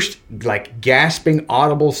first like gasping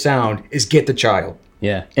audible sound is get the child.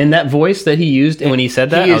 Yeah, and that voice that he used when he said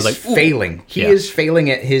that, I was like, failing. He is failing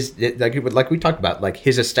at his, like we talked about, like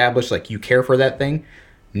his established, like you care for that thing.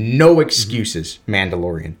 No excuses,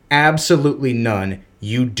 Mandalorian. Absolutely none.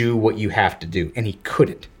 You do what you have to do. And he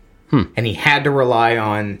couldn't. And he had to rely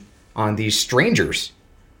on these strangers.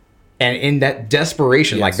 And in that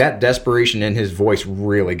desperation, like that desperation in his voice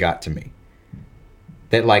really got to me.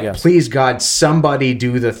 That like, please God, somebody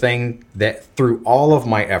do the thing that through all of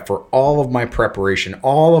my effort, all of my preparation,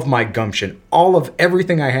 all of my gumption, all of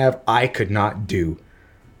everything I have, I could not do.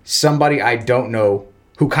 Somebody I don't know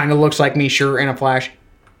who kind of looks like me, sure, in a flash,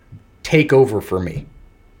 take over for me.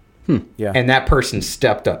 Yeah. And that person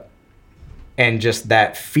stepped up. And just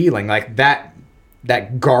that feeling, like that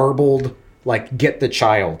garbled, like get the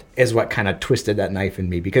child is what kind of twisted that knife in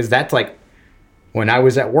me. Because that's like, when I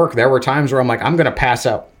was at work, there were times where I'm like, I'm going to pass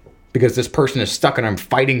out because this person is stuck and I'm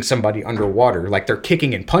fighting somebody underwater. Like they're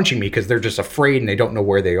kicking and punching me because they're just afraid and they don't know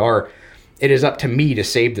where they are. It is up to me to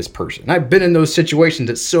save this person. I've been in those situations.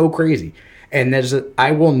 It's so crazy. And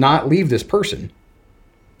I will not leave this person.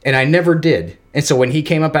 And I never did. And so when he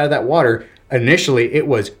came up out of that water, initially it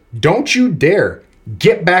was, don't you dare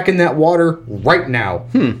get back in that water right now.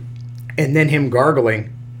 And then him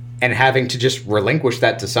gargling and having to just relinquish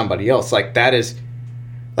that to somebody else. Like that is,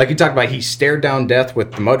 like you talked about, he stared down death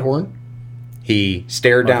with the Mudhorn. He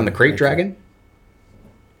stared down the Crate Dragon,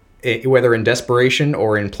 whether in desperation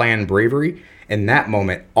or in planned bravery. In that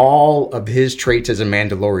moment, all of his traits as a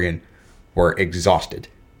Mandalorian were exhausted.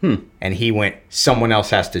 And he went, someone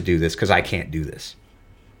else has to do this because I can't do this.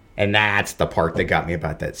 And that's the part that got me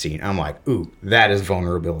about that scene. I'm like, ooh, that is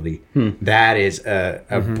vulnerability. That is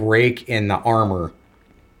a break in the armor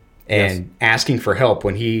and asking for help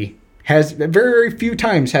when he has very, very few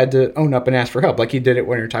times had to own up and ask for help. Like he did it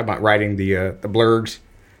when you're talking about riding the blurgs.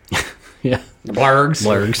 Yeah. The blurgs.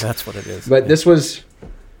 Blurgs. That's what it is. But this was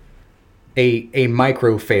a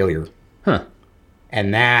micro failure.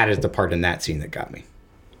 And that is the part in that scene that got me.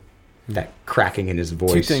 That cracking in his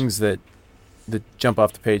voice. Two things that jump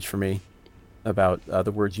off the page for me about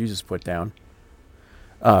the words you just put down.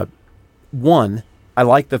 One, I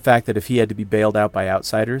like the fact that if he had to be bailed out by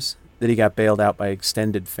outsiders, that he got bailed out by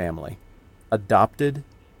extended family. Adopted,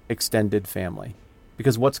 extended family.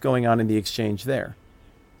 Because what's going on in the exchange there?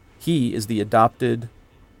 He is the adopted,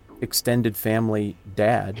 extended family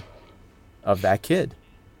dad of that kid.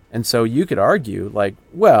 And so you could argue, like,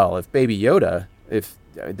 well, if Baby Yoda, if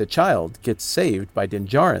the child gets saved by Din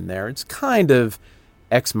Djarin there, it's kind of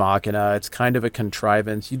ex machina, it's kind of a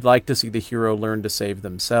contrivance. You'd like to see the hero learn to save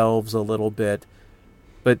themselves a little bit,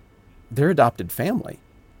 but they're adopted family.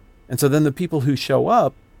 And so then the people who show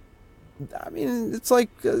up, I mean, it's like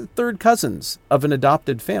third cousins of an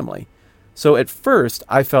adopted family. So at first,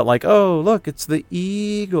 I felt like, oh, look, it's the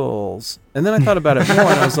Eagles. And then I thought about it more,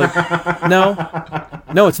 and I was like,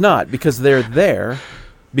 no, it's not, because they're there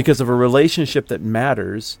because of a relationship that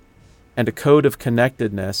matters and a code of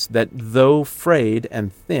connectedness that, though frayed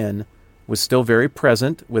and thin, was still very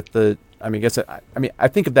present with the, I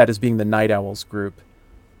think of that as being the Night Owls group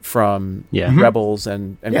from Rebels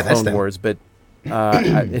and Clone Wars, but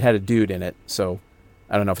it had a dude in it, so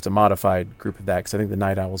I don't know if it's a modified group of that, because I think the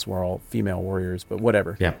Night Owls were all female warriors, but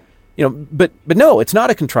whatever. Yeah. But no, it's not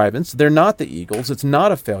a contrivance. They're not the Eagles. It's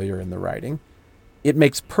not a failure in the writing. It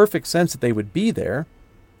makes perfect sense that they would be there,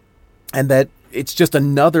 and that it's just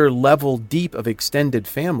another level deep of extended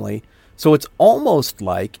family. So it's almost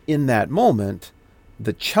like, in that moment,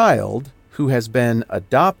 the child who has been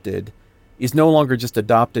adopted is no longer just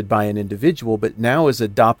adopted by an individual, but now is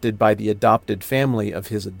adopted by the adopted family of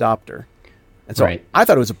his adopter. And so I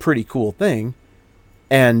thought it was a pretty cool thing.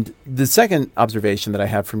 And the second observation that I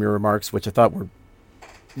have from your remarks, which I thought were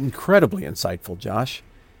incredibly insightful, Josh,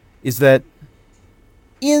 is that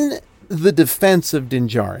in the defense of Din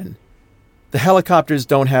Djarin, the helicopters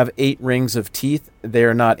don't have 8 rings of teeth. They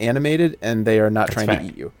are not animated, and they are not trying to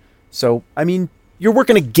eat you. So, I mean, you're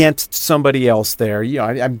working against somebody else there.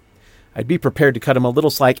 I'd be prepared to cut him a little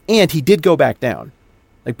slack. And he did go back down.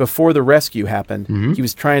 Like, before the rescue happened, he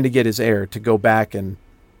was trying to get his heir to go back and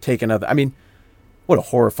take another. I mean, what a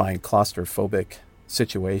horrifying claustrophobic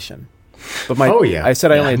situation. But I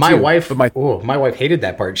said I only had my 2, wife. but my wife hated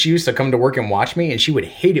that part. She used to come to work and watch me, and she would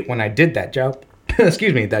hate it when I did that job.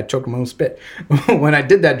 Excuse me, that choked my own spit. When I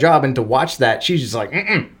did that job, and to watch that, she's just like,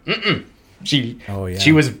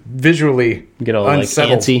 She was visually get all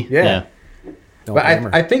unsettled. Like antsy. Yeah. But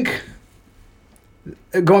I think,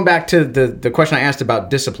 going back to the question I asked about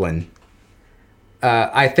discipline,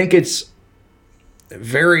 I think it's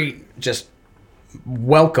very just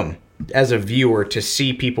welcome as a viewer to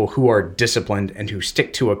see people who are disciplined and who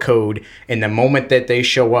stick to a code. And the moment that they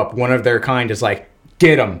show up, one of their kind is like,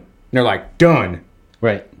 get them. And they're like, done.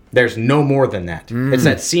 Right. There's no more than that. It's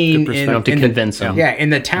that scene to convince him. Yeah, in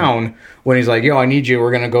the town when he's like, yo, I need you.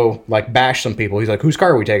 We're going to go like bash some people. He's like, whose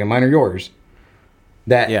car are we taking? Mine or yours?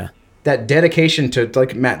 That dedication to,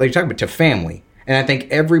 like Matt, like you're talking about, to family. And I think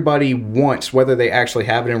everybody wants, whether they actually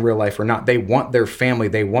have it in real life or not, they want their family.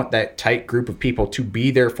 They want that tight group of people to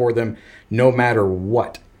be there for them no matter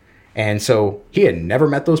what. And so he had never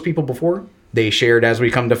met those people before. They shared, as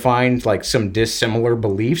we come to find, like some dissimilar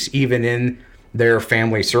beliefs, even in their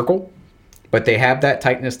family circle. But they have that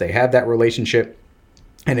tightness. They have that relationship.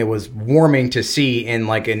 And it was warming to see in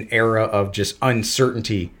like an era of just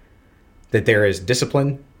uncertainty that there is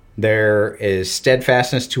discipline, there is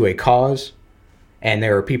steadfastness to a cause, and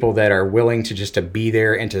there are people that are willing to just to be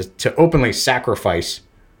there and to openly sacrifice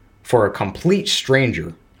for a complete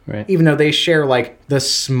stranger, right? Even though they share like the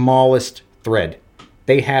smallest thread.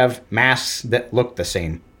 They have masks that look the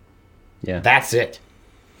same. Yeah. That's it.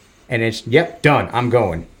 And it's, yep, done. I'm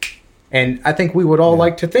going. And I think we would all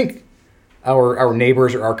like to think our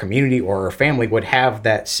neighbors or our community or our family would have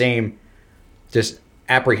that same just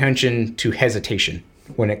apprehension to hesitation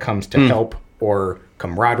when it comes to help or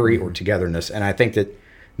camaraderie or togetherness. And I think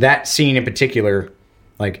that scene in particular,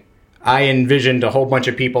 like, I envisioned a whole bunch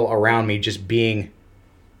of people around me just being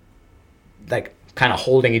like kind of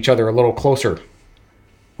holding each other a little closer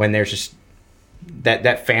when there's just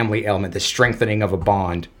that family element, the strengthening of a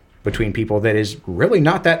bond between people that is really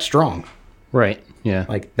not that strong. Right. Yeah.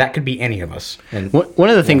 Like, that could be any of us. And one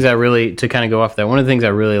of the things I really, to kind of go off that, one of the things I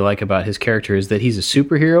really like about his character is that he's a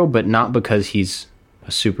superhero, but not because he's a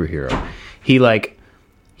superhero.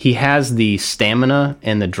 He has the stamina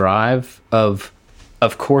and the drive of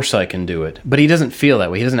course I can do it. But he doesn't feel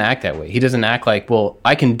that way. He doesn't act that way. He doesn't act like, well,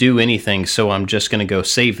 I can do anything, so I'm just going to go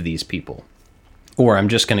save these people. Or I'm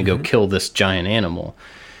just going to go kill this giant animal.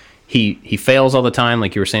 He fails all the time,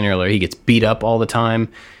 like you were saying earlier. He gets beat up all the time.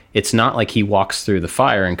 It's not like he walks through the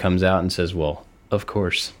fire and comes out and says, well, of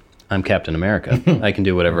course, I'm Captain America. I can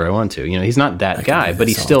do whatever I want to. You know, he's not that guy, but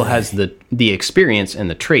he still has the experience and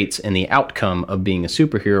the traits and the outcome of being a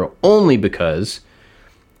superhero only because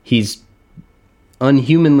he's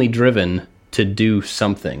unhumanly driven to do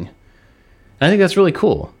something. And I think that's really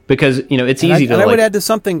cool because, you know, it's easy to. And I would add to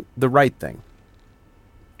something, the right thing.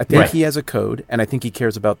 I think he has a code, and I think he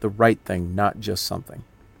cares about the right thing, not just something.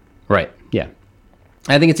 Right. Yeah.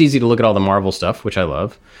 I think it's easy to look at all the Marvel stuff, which I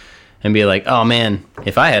love, and be like, oh man,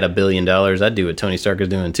 if I had $1 billion, I'd do what Tony Stark is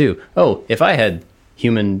doing too. Oh, if I had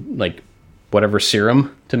human, like, whatever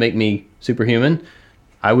serum to make me superhuman,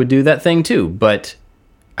 I would do that thing too. But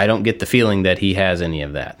I don't get the feeling that he has any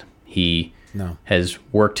of that. He has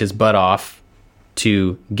worked his butt off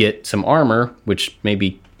to get some armor, which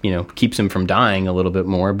maybe, keeps him from dying a little bit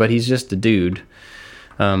more, but he's just a dude.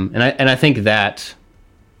 And I think that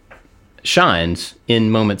shines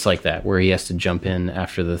in moments like that where he has to jump in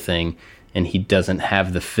after the thing and he doesn't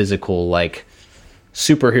have the physical like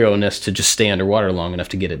superhero-ness to just stay underwater long enough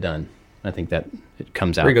to get it done. I think that it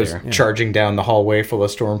comes out where he goes there. charging down the hallway full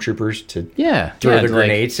of stormtroopers to throw the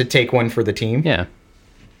grenades to take one for the team. Yeah.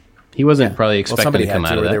 He wasn't probably expecting to come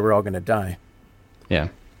out of that. They were all going to die. Yeah.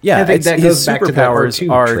 Yeah, I think that goes back to that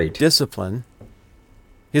R2 are trait. discipline.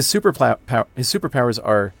 His superpowers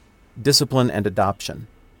are discipline and adoption.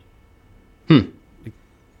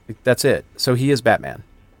 That's it. So he is Batman.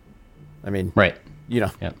 I mean, right.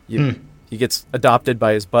 He gets adopted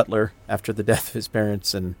by his butler after the death of his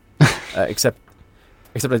parents, and except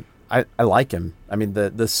I like him. I mean,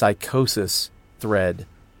 the psychosis thread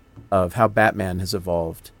of how Batman has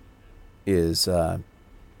evolved is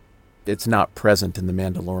it's not present in the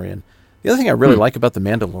Mandalorian. The other thing I really like about the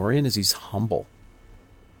Mandalorian is he's humble.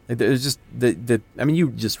 There's just I mean, you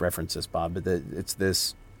just referenced this, Bob, but it's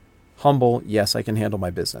this humble. Yes, I can handle my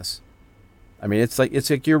business. I mean, it's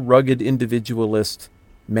like your rugged individualist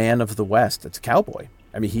man of the West. It's a cowboy.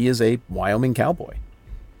 I mean, he is a Wyoming cowboy,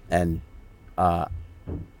 and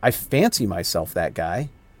I fancy myself that guy.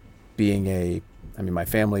 My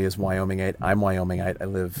family is Wyomingite. I'm Wyomingite. I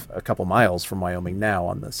live a couple miles from Wyoming now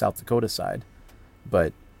on the South Dakota side.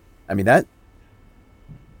 But, I mean,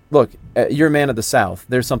 look, you're a man of the South.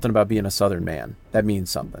 There's something about being a Southern man. That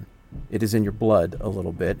means something. It is in your blood a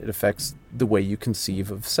little bit. It affects the way you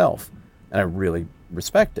conceive of self. And I really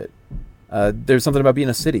respect it. There's something about being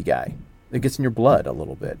a city guy. It gets in your blood a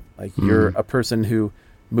little bit. Like, you're a person who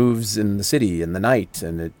moves in the city in the night,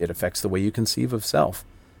 and it affects the way you conceive of self.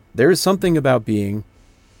 There is something about being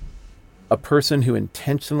a person who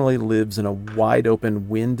intentionally lives in a wide open,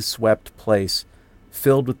 wind-swept place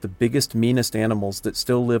filled with the biggest, meanest animals that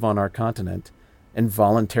still live on our continent and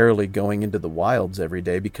voluntarily going into the wilds every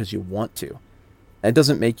day because you want to. It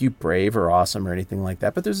doesn't make you brave or awesome or anything like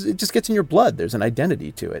that, but it just gets in your blood. There's an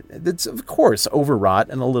identity to it. It's, of course, overwrought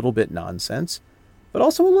and a little bit nonsense, but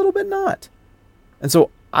also a little bit not. And so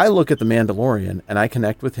I look at the Mandalorian and I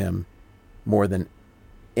connect with him more than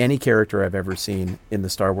any character I've ever seen in the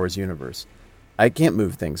Star Wars universe. I can't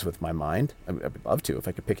move things with my mind. I would love to. If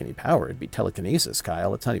I could pick any power, it'd be telekinesis,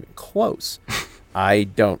 Kyle. It's not even close. I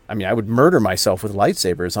would murder myself with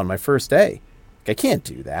lightsabers on my first day. I can't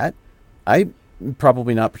do that. I'm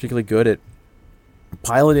probably not particularly good at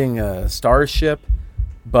piloting a starship,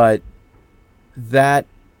 but that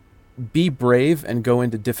be brave and go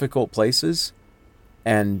into difficult places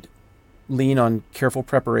and lean on careful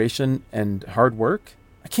preparation and hard work.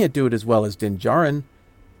 I can't do it as well as Din Djarin,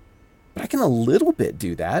 but I can a little bit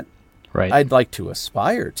do that. Right. I'd like to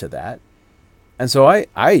aspire to that. And so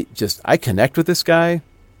I connect with this guy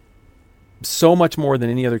so much more than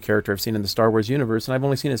any other character I've seen in the Star Wars universe, and I've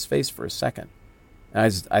only seen his face for a second.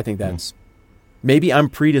 And I think that's maybe I'm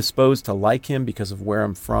predisposed to like him because of where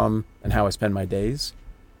I'm from and how I spend my days.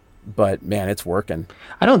 But man, it's working.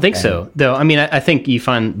 I don't think so, though. I mean, I think you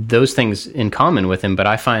find those things in common with him, but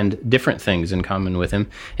I find different things in common with him.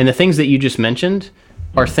 And the things that you just mentioned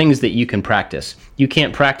are things that you can practice. You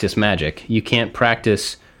can't practice magic. You can't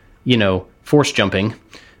practice, force jumping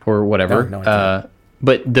or whatever. No,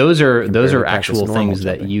 but those are actual things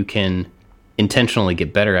that you can intentionally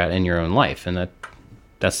get better at in your own life, and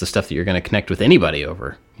that's the stuff that you're going to connect with anybody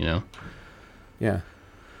over. Yeah.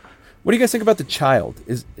 What do you guys think about the child?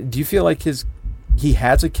 Do you feel like he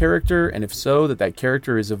has a character, and if so, that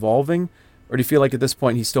character is evolving, or do you feel like at this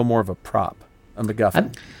point he's still more of a prop, a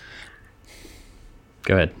MacGuffin?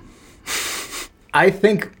 Go ahead. I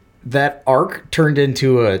think that arc turned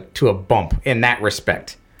into a bump in that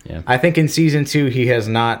respect. Yeah. I think in season 2 he has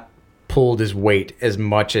not pulled his weight as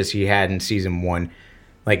much as he had in season 1.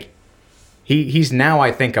 Like he's now,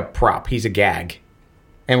 I think, a prop. He's a gag,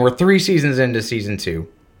 and we're 3 seasons into season 2.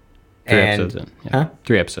 3 episodes in. Yeah. Huh?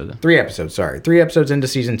 3 episodes in. 3 episodes, sorry. 3 episodes into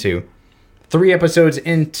season 2. 3 episodes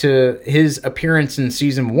into his appearance in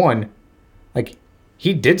season 1. Like,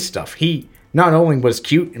 he did stuff. He not only was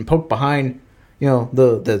cute and poked behind,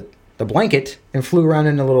 the blanket and flew around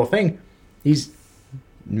in a little thing, he's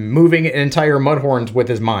moving entire mudhorns with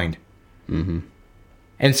his mind. Mm-hmm.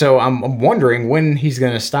 And so I'm wondering when he's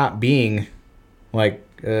going to stop being like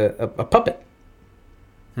a puppet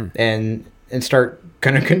and start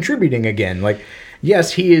kind of contributing again. Like,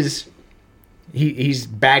 yes, he's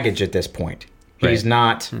baggage at this point. He's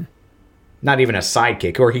not even a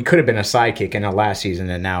sidekick, or he could have been a sidekick in the last season,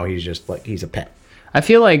 and now he's just like, he's a pet. I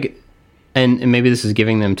feel like, and maybe this is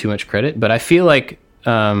giving them too much credit, but I feel like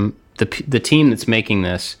the team that's making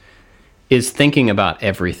this is thinking about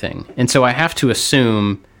everything. And so I have to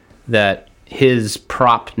assume that his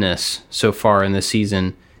propness so far in this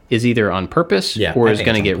season is either on purpose or is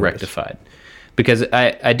going to get rectified. Because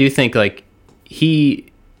I do think like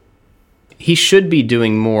he should be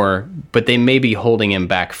doing more, but they may be holding him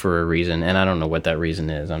back for a reason, and I don't know what that reason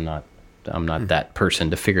is. I'm not that person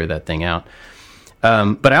to figure that thing out.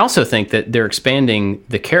 But I also think that they're expanding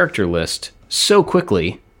the character list so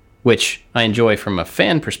quickly, which I enjoy from a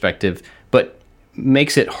fan perspective, but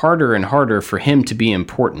makes it harder and harder for him to be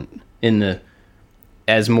important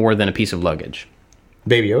as more than a piece of luggage.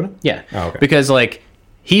 Baby Yoda? Yeah. Oh, okay. Because like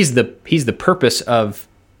he's the purpose of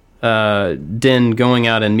Din going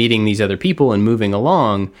out and meeting these other people and moving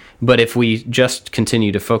along, but if we just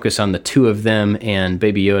continue to focus on the two of them and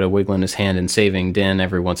Baby Yoda wiggling his hand and saving Din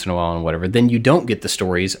every once in a while and whatever, then you don't get the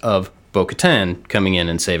stories of Bo-Katan coming in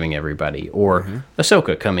and saving everybody, or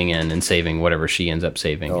Ahsoka coming in and saving whatever she ends up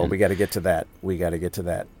saving. Oh, we got to get to that.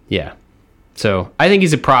 Yeah. So I think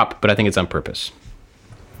he's a prop, but I think it's on purpose.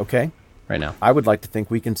 Okay. Right now. I would like to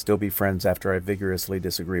think we can still be friends after I vigorously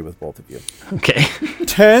disagree with both of you. Okay.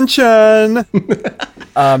 Tension!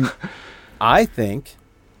 I think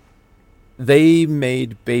they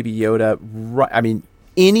made Baby Yoda... I mean,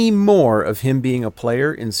 any more of him being a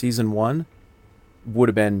player in Season 1 would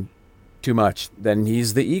have been too much. Then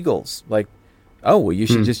he's the Eagles. Like, oh, well, you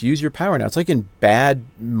should just use your power now. It's like in bad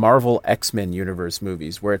Marvel X-Men universe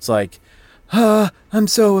movies where it's like, I'm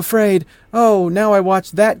so afraid. Oh, now I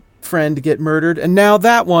watched that friend get murdered, and now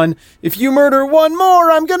that one. If you murder one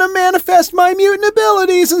more, I'm gonna manifest my mutant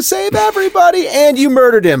abilities and save everybody. And you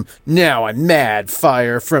murdered him. Now I'm mad.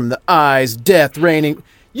 Fire from the eyes, death raining.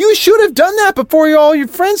 You should have done that before all your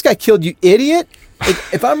friends got killed, you idiot.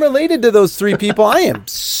 If I'm related to those three people, I am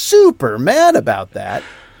super mad about that.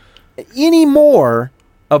 Any more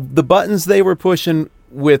of the buttons they were pushing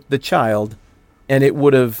with the child, and it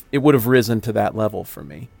would have risen to that level for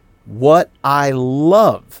me. What I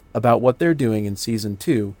love about what they're doing in Season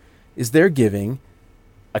 2 is they're giving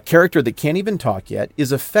a character that can't even talk yet,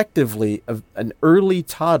 is effectively an early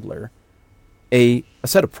toddler, a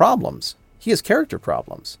set of problems. He has character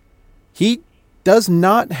problems. He does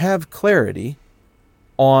not have clarity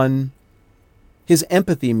on... His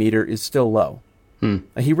empathy meter is still low.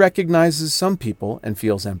 He recognizes some people and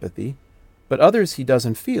feels empathy, but others he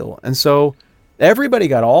doesn't feel. And so... everybody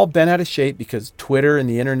got all bent out of shape because Twitter and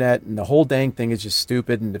the internet and the whole dang thing is just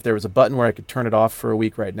stupid. And if there was a button where I could turn it off for a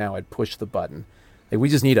week right now, I'd push the button. Like, we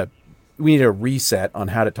need a reset on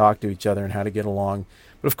how to talk to each other and how to get along.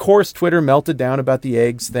 But of course, Twitter melted down about the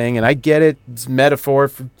eggs thing, and I get it. It's a metaphor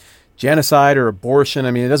for genocide or abortion.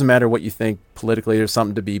 I mean, it doesn't matter what you think politically. There's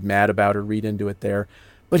something to be mad about or read into it there.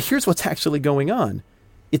 But here's what's actually going on.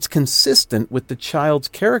 It's consistent with the child's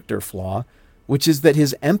character flaw, which is that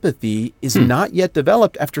his empathy is not yet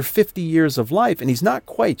developed after 50 years of life, and he's not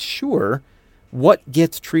quite sure what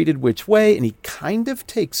gets treated which way, and he kind of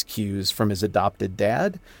takes cues from his adopted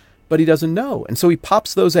dad, but he doesn't know. And so he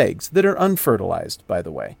pops those eggs that are unfertilized, by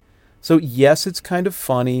the way. So yes, it's kind of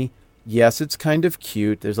funny. Yes, it's kind of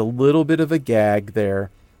cute. There's a little bit of a gag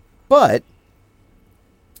there. But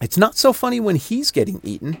it's not so funny when he's getting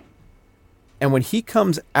eaten. And when he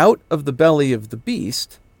comes out of the belly of the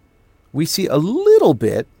beast... we see a little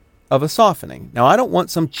bit of a softening. Now, I don't want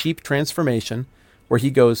some cheap transformation where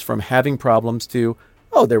he goes from having problems to,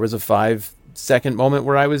 oh, there was a 5-second moment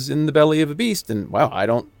where I was in the belly of a beast, and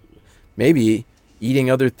wow, maybe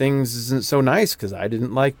eating other things isn't so nice because I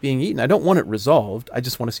didn't like being eaten. I don't want it resolved. I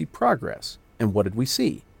just want to see progress. And what did we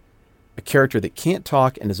see? A character that can't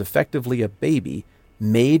talk and is effectively a baby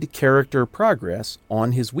made character progress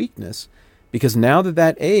on his weakness. Because now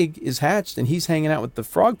that egg is hatched and he's hanging out with the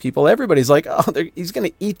frog people, everybody's like, oh, he's going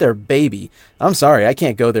to eat their baby. I'm sorry, I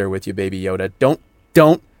can't go there with you, Baby Yoda.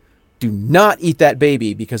 Do not eat that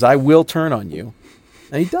baby because I will turn on you.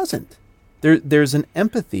 And he doesn't. There's an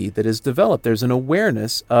empathy that is developed. There's an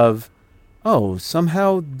awareness of, oh,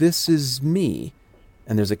 somehow this is me.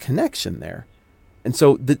 And there's a connection there. And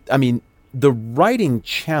so, the writing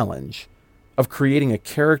challenge of creating a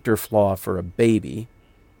character flaw for a baby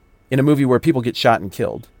in a movie where people get shot and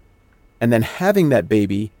killed, and then having that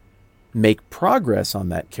baby make progress on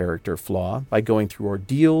that character flaw by going through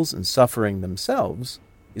ordeals and suffering themselves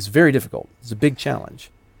is very difficult. It's a big challenge.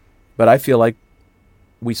 But I feel like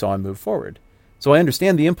we saw him move forward. So I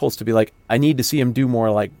understand the impulse to be like, I need to see him do more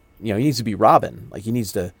like, he needs to be Robin. Like, he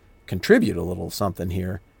needs to contribute a little something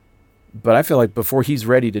here. But I feel like before he's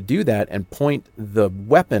ready to do that and point the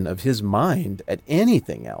weapon of his mind at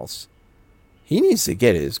anything else, he needs to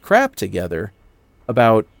get his crap together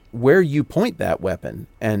about where you point that weapon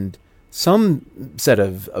and some set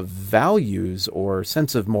of values or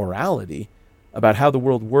sense of morality about how the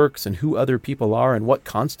world works and who other people are and what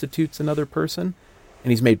constitutes another person.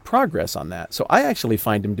 And he's made progress on that. So I actually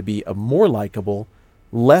find him to be a more likable,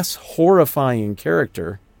 less horrifying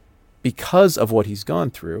character because of what he's gone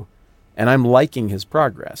through. And I'm liking his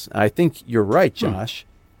progress. And I think you're right, Josh.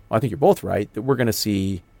 Well, I think you're both right that we're going to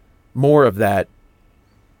see more of that,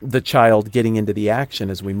 the child getting into the action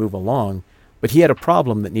as we move along. But he had a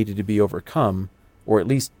problem that needed to be overcome, or at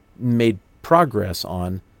least made progress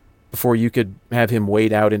on, before you could have him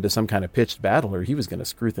wade out into some kind of pitched battle, or he was going to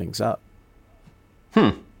screw things up.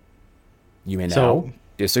 You may now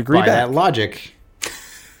disagree. By that logic,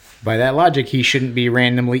 he shouldn't be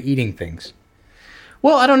randomly eating things.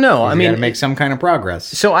 Well, I don't know. I mean, got to make some kind of progress.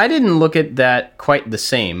 So I didn't look at that quite the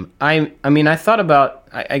same. I mean, I thought about,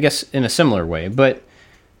 I guess, in a similar way, but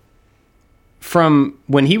from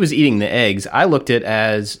when he was eating the eggs, I looked at it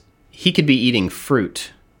as he could be eating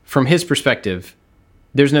fruit. From his perspective,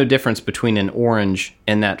 there's no difference between an orange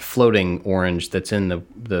and that floating orange that's in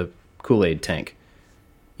the Kool-Aid tank.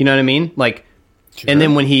 You know what I mean? Like, sure. And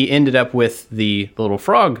then when he ended up with the little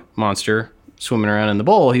frog monster swimming around in the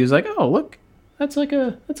bowl, he was like, "Oh, look, that's like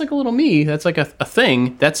a little me. That's like a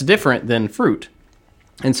thing that's different than fruit."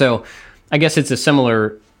 And so, I guess it's a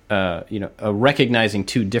similar, a recognizing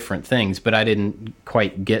two different things, but I didn't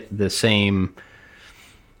quite get the same,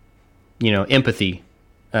 empathy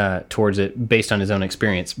towards it based on his own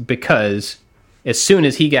experience, because as soon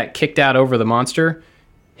as he got kicked out over the monster,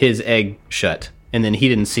 his egg shut. And then he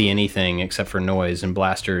didn't see anything except for noise and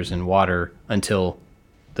blasters and water until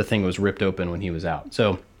the thing was ripped open when he was out.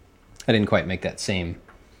 So I didn't quite make that same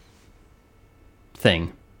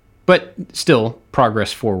thing. But still,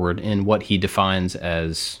 progress forward in what he defines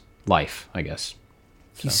as life, I guess.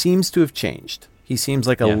 He seems to have changed. He seems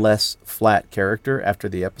like a less flat character after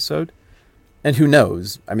the episode. And who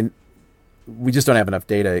knows? I mean, we just don't have enough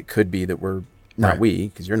data. It could be that we're, not we,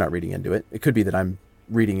 because you're not reading into it. It could be that I'm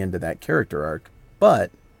reading into that character arc.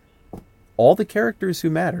 But all the characters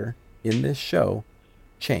who matter in this show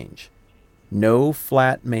change. No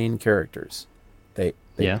flat main characters. They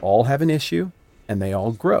all have an issue, and they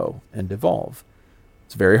all grow and evolve.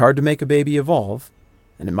 It's very hard to make a baby evolve,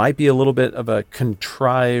 and it might be a little bit of a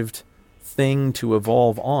contrived thing to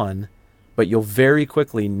evolve on, but you'll very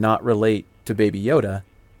quickly not relate to Baby Yoda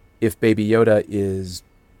if Baby Yoda is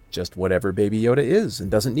just whatever Baby Yoda is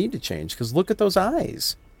and doesn't need to change, because look at those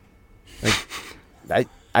eyes. Like,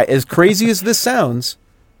 I, as crazy as this sounds,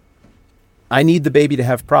 I need the baby to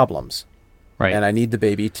have problems. Right. And I need the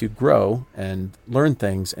baby to grow and learn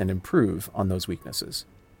things and improve on those weaknesses.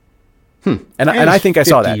 And I think I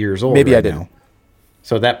saw that. Years old Maybe right I didn't. Now.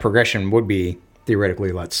 So that progression would be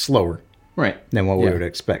theoretically a lot slower than what we would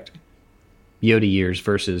expect. Yoda years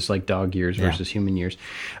versus like dog years versus human years.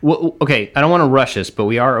 Well, okay, I don't want to rush this, but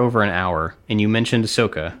we are over an hour, and you mentioned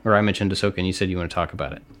Ahsoka, or I mentioned Ahsoka, and you said you want to talk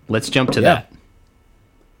about it. Let's jump to that.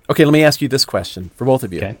 Okay, let me ask you this question for both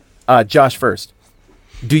of you. Okay. Josh first.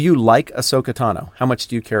 Do you like Ahsoka Tano? How much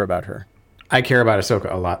do you care about her? I care about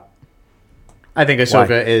Ahsoka a lot. I think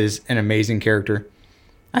Ahsoka is an amazing character.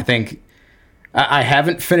 I think I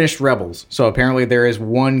haven't finished Rebels, so apparently there is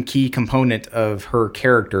one key component of her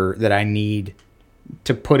character that I need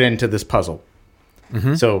to put into this puzzle.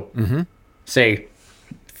 So, say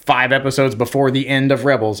 5 episodes before the end of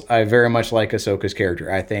Rebels, I very much like Ahsoka's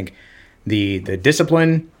character. I think the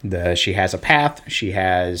discipline, she has a path, she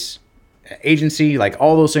has agency, like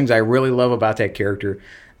all those things I really love about that character.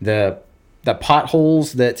 The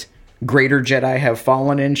potholes that greater Jedi have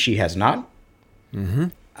fallen in, she has not.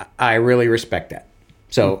 I really respect that.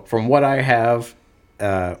 So from what I have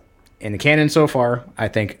in the canon so far, I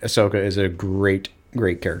think Ahsoka is a great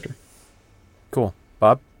character. Cool.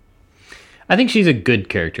 Bob? I think she's a good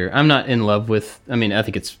character. I'm not in love with, I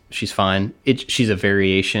think she's fine. She's a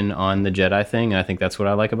variation on the Jedi thing, and I think that's what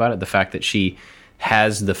I like about it. The fact that she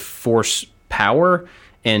has the Force power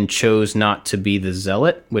and chose not to be the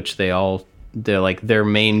zealot, which they're like, their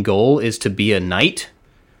main goal is to be a knight.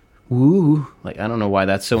 Ooh, like, I don't know why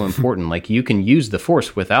that's so important. Like, you can use the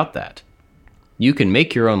Force without that. You can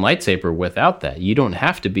make your own lightsaber without that. You don't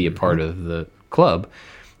have to be a part of the club,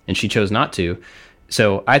 and she chose not to.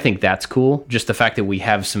 So I think that's cool. Just the fact that we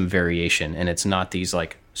have some variation, and it's not these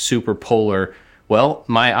like super polar, well,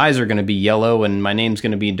 my eyes are going to be yellow and my name's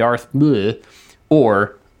going to be Darth, bleh,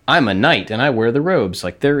 or I'm a knight and I wear the robes.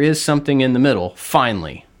 Like, there is something in the middle,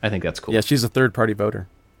 finally. I think that's cool. Yeah, she's a third-party voter.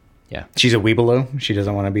 Yeah. She's a weebelo. She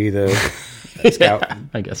doesn't want to be the scout. Yeah,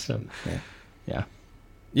 I guess so. Yeah.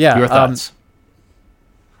 Your thoughts?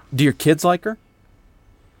 Do your kids like her?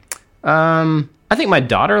 I think my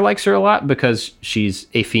daughter likes her a lot because she's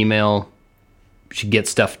a female. She gets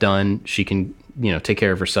stuff done. She can, take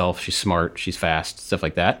care of herself. She's smart. She's fast. Stuff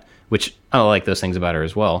like that. Which I like those things about her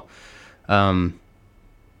as well. I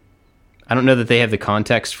don't know that they have the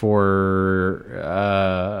context for.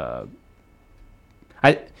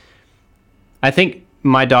 I think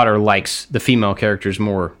my daughter likes the female characters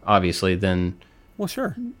more, obviously, than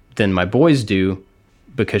my boys do,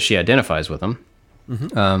 because she identifies with them.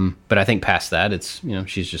 Mm-hmm. But I think past that, it's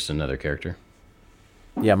she's just another character.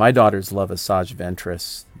 Yeah, my daughters love Asajj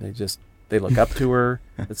Ventress. They look up to her.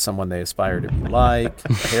 It's someone they aspire to be like.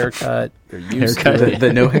 A haircut, they're used to it.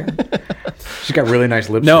 The no hair. She's got really nice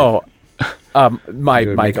lips. No,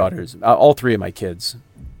 my daughters, all three of my kids,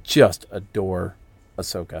 just adore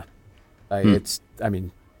Ahsoka. It's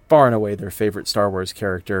far and away their favorite Star Wars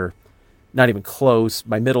character. Not even close.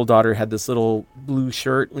 My middle daughter had this little blue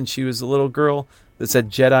shirt when she was a little girl that said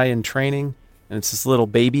Jedi in training, and it's this little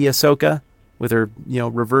baby Ahsoka with her,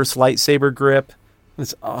 reverse lightsaber grip. And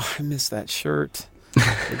it's, I miss that shirt.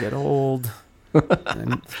 They get old.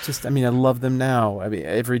 And I love them now.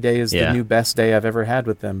 Every day is the new best day I've ever had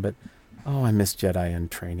with them, but I miss Jedi in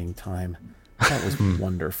training time. That was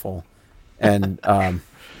wonderful. And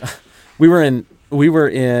we were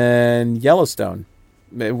in Yellowstone.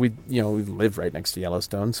 We live right next to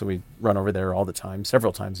Yellowstone, so we run over there all the time,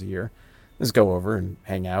 several times a year. Just go over and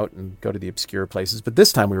hang out and go to the obscure places. But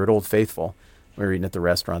this time we were at Old Faithful. We were eating at the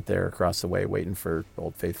restaurant there across the way, waiting for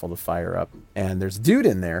Old Faithful to fire up. And there's a dude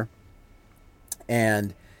in there,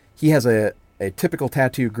 and he has a typical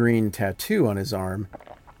green tattoo on his arm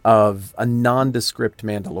of a nondescript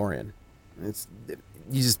Mandalorian.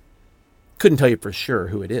 You just couldn't tell you for sure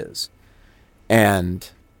who it is. And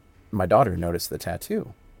my daughter noticed the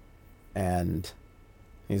tattoo, and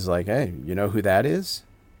he's like, "Hey, you know who that is?"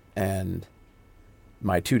 And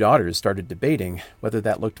my two daughters started debating whether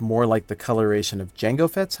that looked more like the coloration of Jango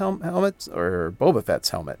Fett's helmet or Boba Fett's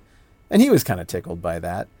helmet. And he was kind of tickled by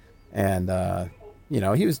that. And,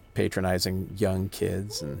 he was patronizing young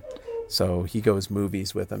kids. And so he goes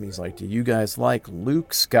movies with them. He's like, "Do you guys like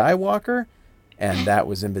Luke Skywalker?" And that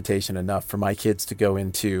was invitation enough for my kids to go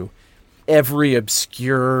into every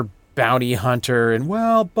obscure bounty hunter. And,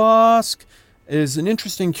 Bosk is an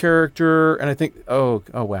interesting character. And I think, oh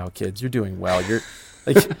wow, kids, you're doing well.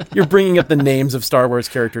 You're bringing up the names of Star Wars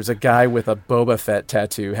characters a guy with a Boba Fett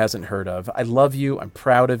tattoo hasn't heard of. I love you. I'm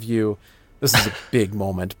proud of you. This is a big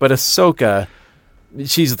moment. But Ahsoka,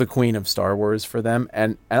 she's the queen of Star Wars for them,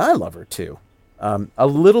 and I love her too. A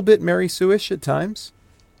little bit Mary Sue-ish at times,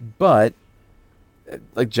 but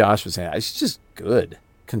like Josh was saying, she's just good,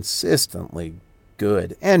 consistently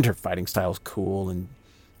good, and her fighting style is cool. And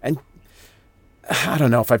I don't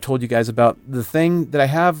know if I've told you guys about the thing that I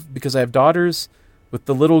have, because I have daughters, with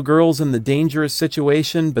the little girls in the dangerous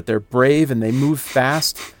situation, but they're brave and they move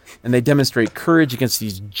fast and they demonstrate courage against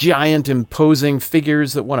these giant imposing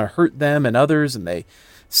figures that want to hurt them and others, and they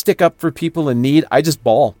stick up for people in need. I just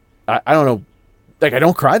bawl. I don't know. I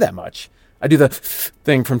don't cry that much. I do the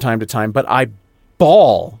thing from time to time, but I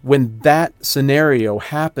bawl when that scenario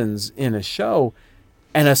happens in a show.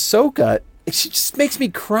 And Ahsoka, she just makes me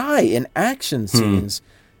cry in action scenes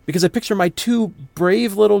because I picture my two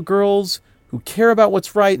brave little girls who care about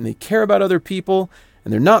what's right and they care about other people,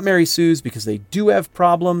 and they're not Mary Sue's because they do have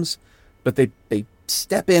problems, but they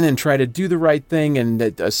step in and try to do the right thing. And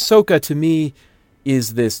Ahsoka, to me,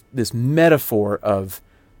 is this metaphor of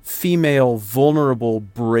female vulnerable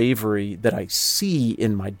bravery that I see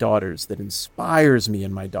in my daughters, that inspires me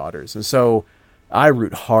in my daughters. And so I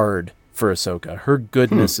root hard for Ahsoka. Her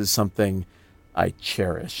goodness is something I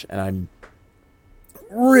cherish, and I'm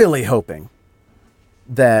really hoping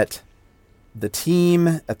that the team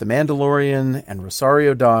at The Mandalorian and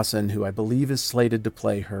Rosario Dawson, who I believe is slated to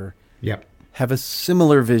play her, have a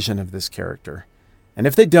similar vision of this character. And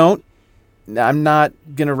if they don't, I'm not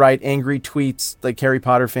going to write angry tweets like Harry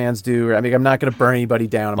Potter fans do. I'm not going to burn anybody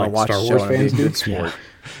down. I'm going to watch the show and be a good sport.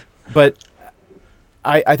 But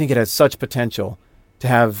I think it has such potential to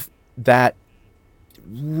have that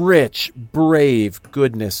rich, brave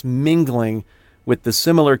goodness mingling with the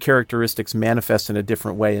similar characteristics manifest in a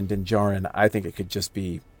different way in Din Djarin. I think it could just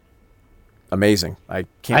be amazing. I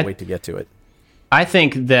can't wait to get to it. I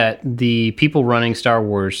think that the people running Star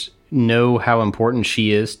Wars know how important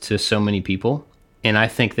she is to so many people, and I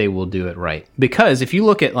think they will do it right. Because if you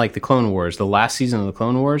look at like the Clone Wars, the last season of the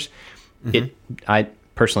Clone Wars, I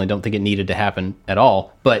personally don't think it needed to happen at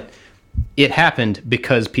all, but it happened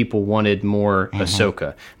because people wanted more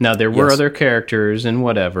Ahsoka. Now, there were other characters and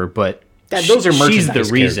whatever, but those are she's the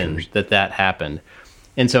merchandise reason characters. that happened.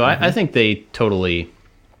 And so I think they totally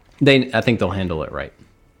I think they'll handle it right.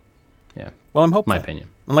 Yeah. Well, I'm hopeful. My opinion.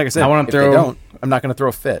 And like I said, I wanna if throw- they don't, I'm not going to throw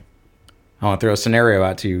a fit. I want to throw a scenario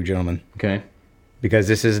out to you, gentlemen, Okay. because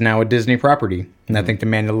this is now a Disney property. And I think The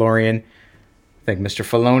Mandalorian, I think Mr.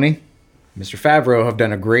 Filoni, Mr. Favreau have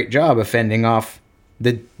done a great job of fending off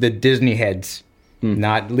the Disney heads,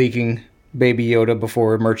 not leaking Baby Yoda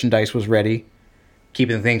before merchandise was ready,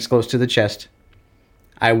 keeping things close to the chest.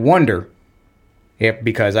 I wonder if,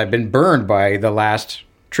 because I've been burned by the last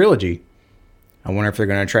trilogy, I wonder if they're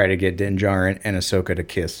going to try to get Din Djarin and Ahsoka to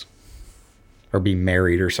kiss. Or be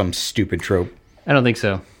married or some stupid trope. I don't think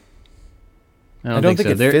so. I don't think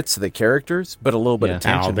so. it fits the characters, but a little bit Yeah. of I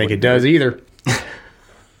tension. don't think would it be does good. either.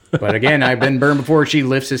 But again, I've been burned before. She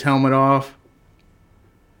lifts his helmet off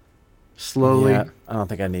slowly. Yeah, I don't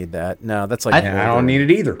think I need that. No, that's like I don't need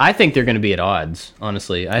it either. I think they're going to be at odds,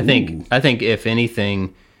 honestly. I think if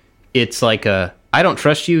anything, it's like I don't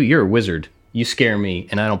trust you, you're a wizard. You scare me,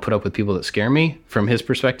 and I don't put up with people that scare me, from his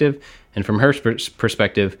perspective. And from her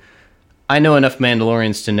perspective, I know enough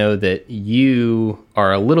Mandalorians to know that you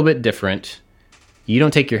are a little bit different. You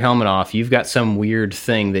don't take your helmet off. You've got some weird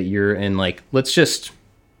thing that you're in, like, let's just,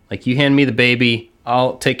 like, you hand me the baby,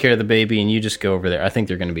 I'll take care of the baby, and you just go over there. I think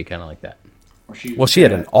they're going to be kind of like that. Well, she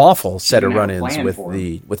had an awful set of didn't have a run-ins plan with for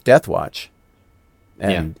him. with Death Watch,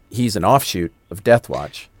 and he's an offshoot of Death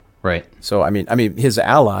Watch. Right. So I mean, his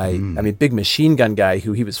ally, big machine gun guy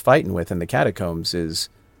who he was fighting with in the catacombs is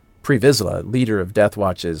Pre Vizsla, leader of Death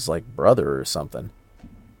Watch's like brother or something.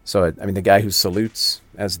 So I mean, the guy who salutes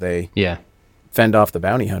as they Yeah. fend off the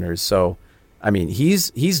bounty hunters. So I mean,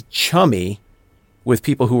 he's chummy with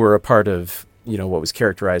people who were a part of what was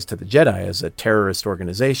characterized to the Jedi as a terrorist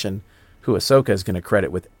organization, who Ahsoka is going to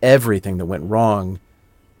credit with everything that went wrong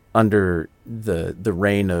under the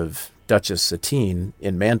reign of Duchess Satine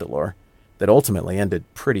in Mandalore, that ultimately ended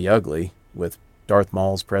pretty ugly with Darth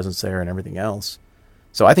Maul's presence there and everything else.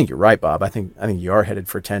 So I think you're right, Bob. I think you are headed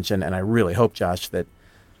for tension, and I really hope, Josh, that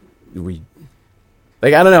we,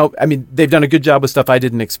 like, I don't know. I mean, they've done a good job with stuff I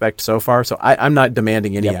didn't expect so far, so I'm not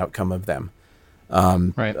demanding any outcome of them.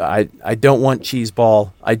 Right. I don't want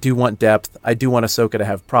cheeseball. I do want depth. I do want Ahsoka to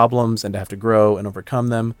have problems and to have to grow and overcome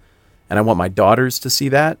them, and I want my daughters to see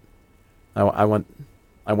that. I want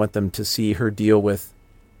them to see her deal with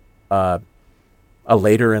a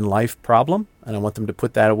later in life problem, and I want them to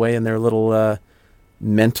put that away in their little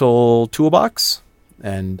mental toolbox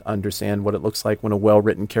and understand what it looks like when a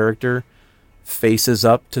well-written character faces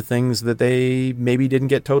up to things that they maybe didn't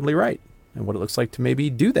get totally right, and what it looks like to maybe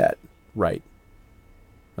do that right.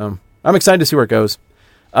 I'm excited to see where it goes.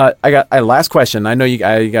 I got a last question. I know you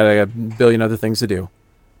got a billion other things to do.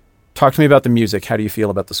 Talk to me about the music. How do you feel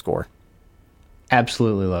about the score?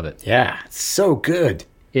 Absolutely love it. Yeah, it's so good.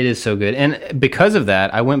 It is so good. And because of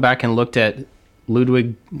that, I went back and looked at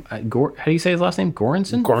Ludwig, how do you say his last name?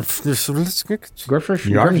 Goranson? Göransson.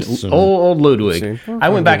 Old Ludwig. I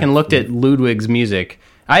went back and looked at Ludwig's music.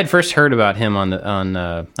 I had first heard about him on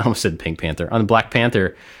I almost said Pink Panther, on Black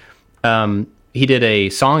Panther. He did a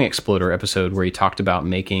Song Exploder episode where he talked about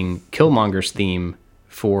making Killmonger's theme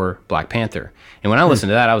for Black Panther. And when I listened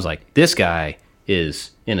to that, I was like, this guy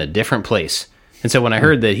is in a different place. And so when I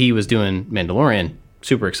heard that he was doing Mandalorian,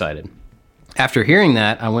 super excited. After hearing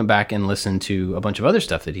that, I went back and listened to a bunch of other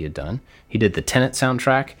stuff that he had done. He did the Tenet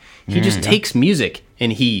soundtrack. He just takes music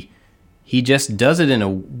and he just does it in a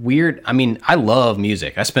weird... I mean, I love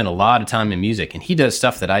music. I spend a lot of time in music, and he does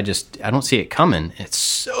stuff that I don't see it coming. It's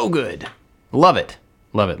so good. Love it.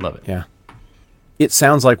 Love it. Love it. Yeah. It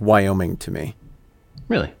sounds like Wyoming to me.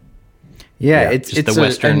 Really? Yeah, just it's the a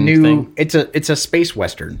Western new thing. it's a space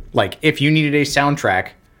Western. Like, if you needed a soundtrack,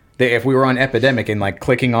 if we were on Epidemic and like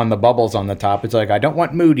clicking on the bubbles on the top, it's like, I don't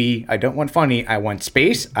want moody, I don't want funny, I want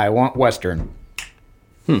space, I want Western.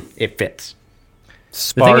 It fits.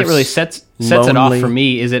 Sparse, The thing that really sets it off lonely. for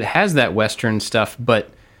me is it has that Western stuff, but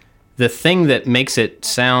the thing that makes it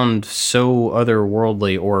sound so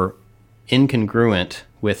otherworldly or incongruent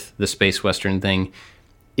with the space Western thing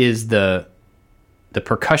is the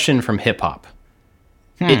percussion from hip hop.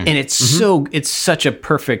 And it's it's such a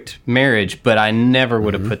perfect marriage, but I never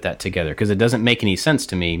would have put that together because it doesn't make any sense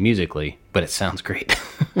to me musically, but it sounds great.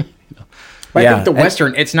 But Yeah, I think the and-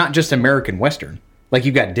 Western, it's not just American Western. Like,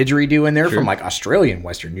 you've got didgeridoo in there from like Australian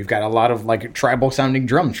Western. You've got a lot of like tribal sounding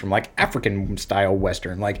drums from like African style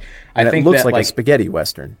Western. Like, I And it think looks that like a spaghetti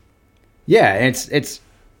Western. yeah, and it's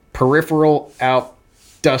peripheral, out,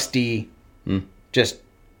 dusty, just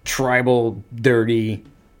tribal, dirty.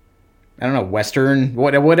 I don't know, Western,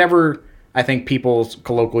 whatever. I think people's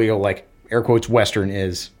colloquial, like, air quotes, Western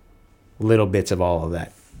is little bits of all of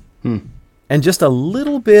that. And just a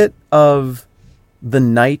little bit of the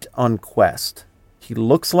knight on quest. He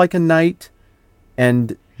looks like a knight,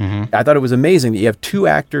 and I thought it was amazing that you have two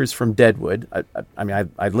actors from Deadwood.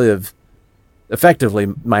 I live, effectively,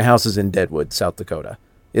 my house is in Deadwood, South Dakota.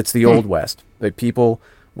 It's the Old West. The people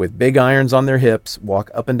with big irons on their hips walk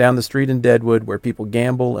up and down the street in Deadwood where people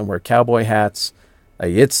gamble and wear cowboy hats.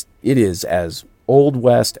 It is as Old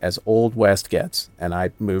West gets, and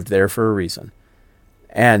I moved there for a reason.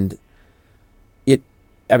 And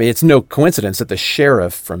it's no coincidence that the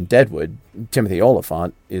sheriff from Deadwood, Timothy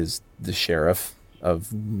Oliphant, is the sheriff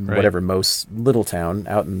of whatever most little town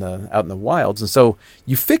out in the wilds. And so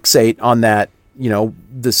you fixate on that,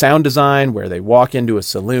 the sound design where they walk into a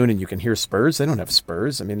saloon and you can hear spurs. They don't have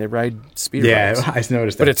spurs. I mean, they ride speeder bikes. Yeah, I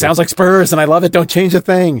noticed that. But it sounds like spurs, and I love it. Don't change a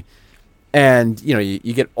thing. And,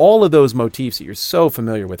 you get all of those motifs that you're so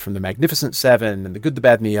familiar with from the Magnificent Seven and the Good, the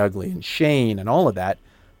Bad, and the Ugly and Shane and all of that.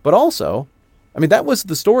 But also, that was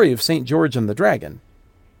the story of St. George and the Dragon.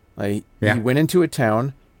 He went into a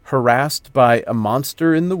town harassed by a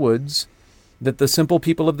monster in the woods that the simple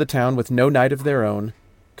people of the town, with no knight of their own,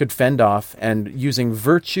 could fend off, and using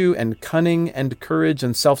virtue and cunning and courage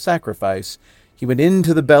and self-sacrifice, he went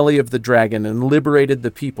into the belly of the dragon and liberated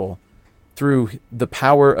the people through the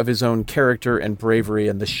power of his own character and bravery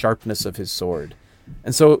and the sharpness of his sword.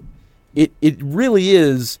 And so it really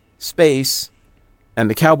is space and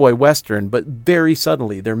the cowboy western, but very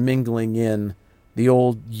subtly they're mingling in the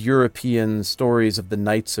old European stories of the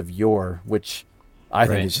knights of yore, which I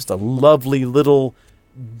think is just a lovely little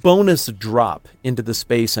bonus drop into the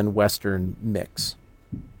space and western mix.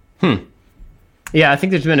 Yeah, I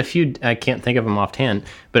think there's been a few, I can't think of them offhand,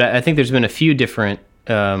 but I think there's been a few different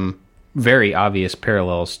very obvious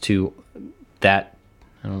parallels to that,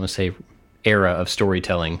 I don't want to say era of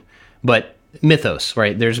storytelling, but mythos,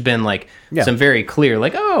 right? There's been some very clear,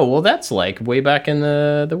 that's way back in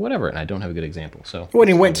the whatever, and I don't have a good example. So when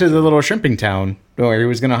he went to the little shrimping town where he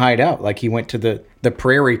was going to hide out, he went to the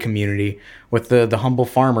prairie community with the humble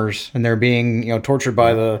farmers, and they're being tortured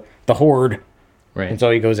by the horde, right? And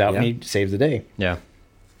so he goes out and he saves the day. Yeah,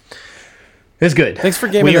 it's good. Thanks for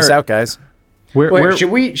gaming this out, guys. Should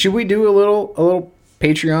we do a little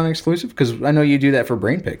Patreon exclusive? Because I know you do that for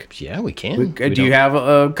Brain Pick. Yeah, we can. Do you have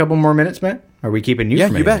a couple more minutes, Matt? Are we keeping you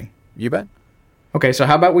from anything? You bet. Okay, so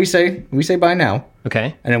how about we say bye now?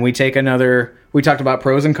 Okay. And then we take another. We talked about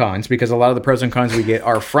pros and cons, because a lot of the pros and cons we get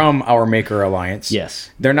are from our Maker Alliance. Yes.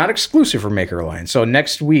 They're not exclusive for Maker Alliance. So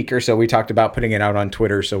next week or so, we talked about putting it out on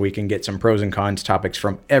Twitter so we can get some pros and cons topics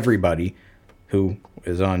from everybody who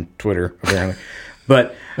is on Twitter, apparently.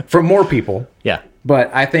 But from more people. Yeah. But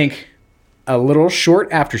I think a little short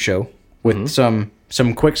after show with some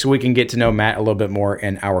quick, so we can get to know Matt a little bit more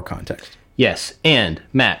in our context. Yes. And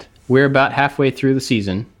Matt, we're about halfway through the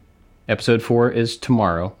season. Episode 4 is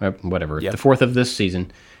tomorrow, whatever, the 4th of this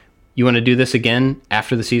season. You want to do this again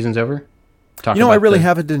after the season's over? I really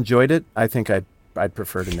haven't enjoyed it. I think I'd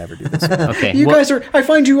prefer to never do this. Okay. You guys are, I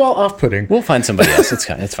find you all off-putting. We'll find somebody else. It's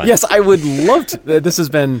fine. Yes, I would love to. This has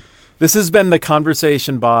been the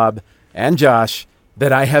conversation, Bob and Josh,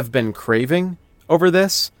 that I have been craving over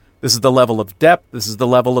this. This is the level of depth. This is the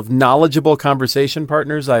level of knowledgeable conversation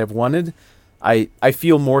partners I have wanted. I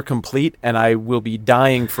feel more complete, and I will be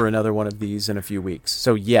dying for another one of these in a few weeks.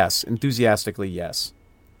 So yes, enthusiastically yes.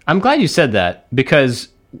 I'm glad you said that, because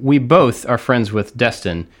we both are friends with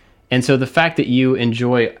Destin, and so the fact that you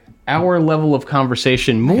enjoy our level of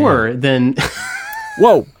conversation more than...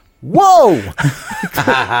 Whoa!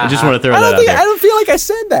 I just want to throw that out there. I don't feel like I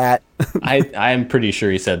said that. I'm pretty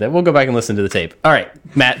sure you said that. We'll go back and listen to the tape. All right,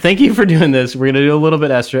 Matt, thank you for doing this. We're going to do a little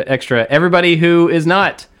bit extra. Everybody who is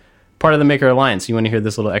not part of the Maker Alliance, you want to hear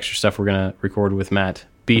this little extra stuff we're going to record with Matt,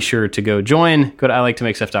 be sure to go join. Go to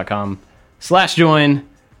iliketomakestuff.com/join.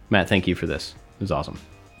 Matt, thank you for this. It was awesome.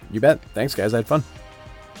 You bet. Thanks, guys. I had fun.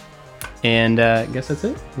 And I guess that's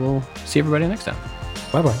it. We'll see everybody next time.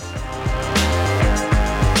 Bye-bye.